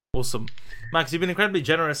 Awesome. Max, you've been incredibly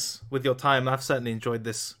generous with your time. I've certainly enjoyed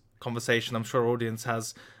this conversation. I'm sure our audience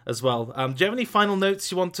has as well. Do you have any final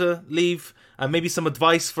notes you want to leave? Maybe some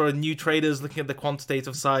advice for new traders looking at the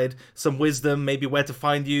quantitative side, some wisdom, maybe where to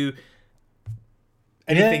find you,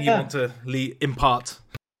 anything you want to impart?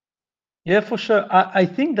 Yeah, for sure. I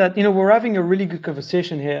think that, we're having a really good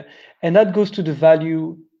conversation here, and that goes to the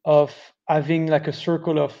value of having like a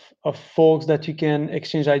circle of folks that you can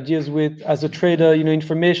exchange ideas with. As a trader,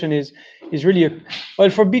 information is really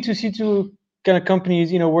for B2C2 kind of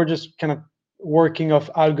companies, we're just kind of working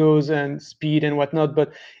off algos and speed and whatnot.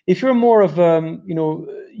 But if you're more of,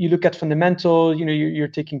 you look at fundamental, you're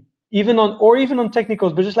taking even on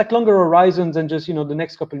technicals, but just like longer horizons and just, the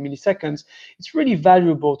next couple of milliseconds, it's really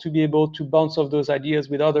valuable to be able to bounce off those ideas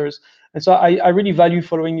with others. And so I really value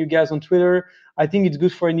following you guys on Twitter. I think it's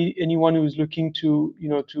good for anyone who's looking to,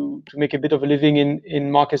 to make a bit of a living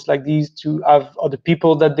in markets like these, to have other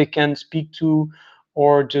people that they can speak to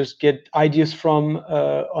or just get ideas from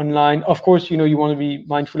online. Of course, you want to be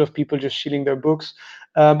mindful of people just shilling their books.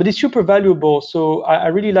 But it's super valuable. So I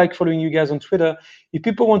really like following you guys on Twitter. If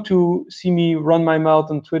people want to see me run my mouth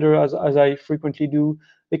on Twitter, as I frequently do,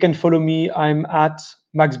 they can follow me. I'm at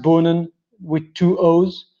Max Boonen with 2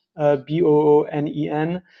 O's,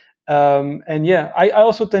 Boonen. And yeah, I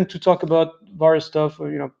also tend to talk about various stuff,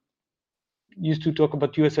 used to talk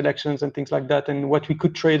about US elections and things like that and what we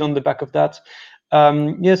could trade on the back of that.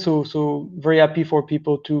 So very happy for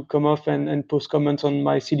people to come off and post comments on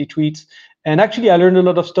my silly tweets. And actually, I learned a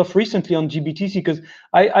lot of stuff recently on GBTC because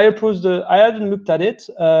I hadn't looked at it,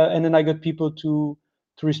 and then I got people to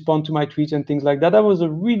respond to my tweets and things like that. That was a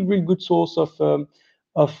really good source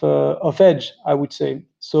of edge, I would say.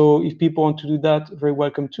 So if people want to do that, very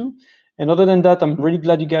welcome too. And other than that, I'm really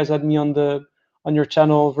glad you guys had me on your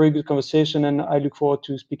channel. Very good conversation, and I look forward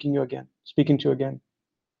to speaking to you again.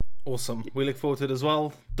 Awesome. We look forward to it as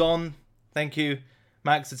well. Don, thank you.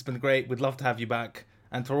 Max, it's been great. We'd love to have you back.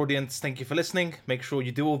 And to our audience, thank you for listening. Make sure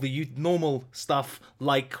you do all the normal stuff,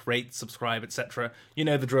 like, rate, subscribe, etc. You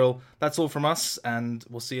know the drill. That's all from us, and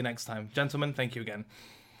we'll see you next time. Gentlemen, thank you again.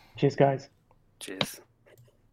 Cheers, guys. Cheers.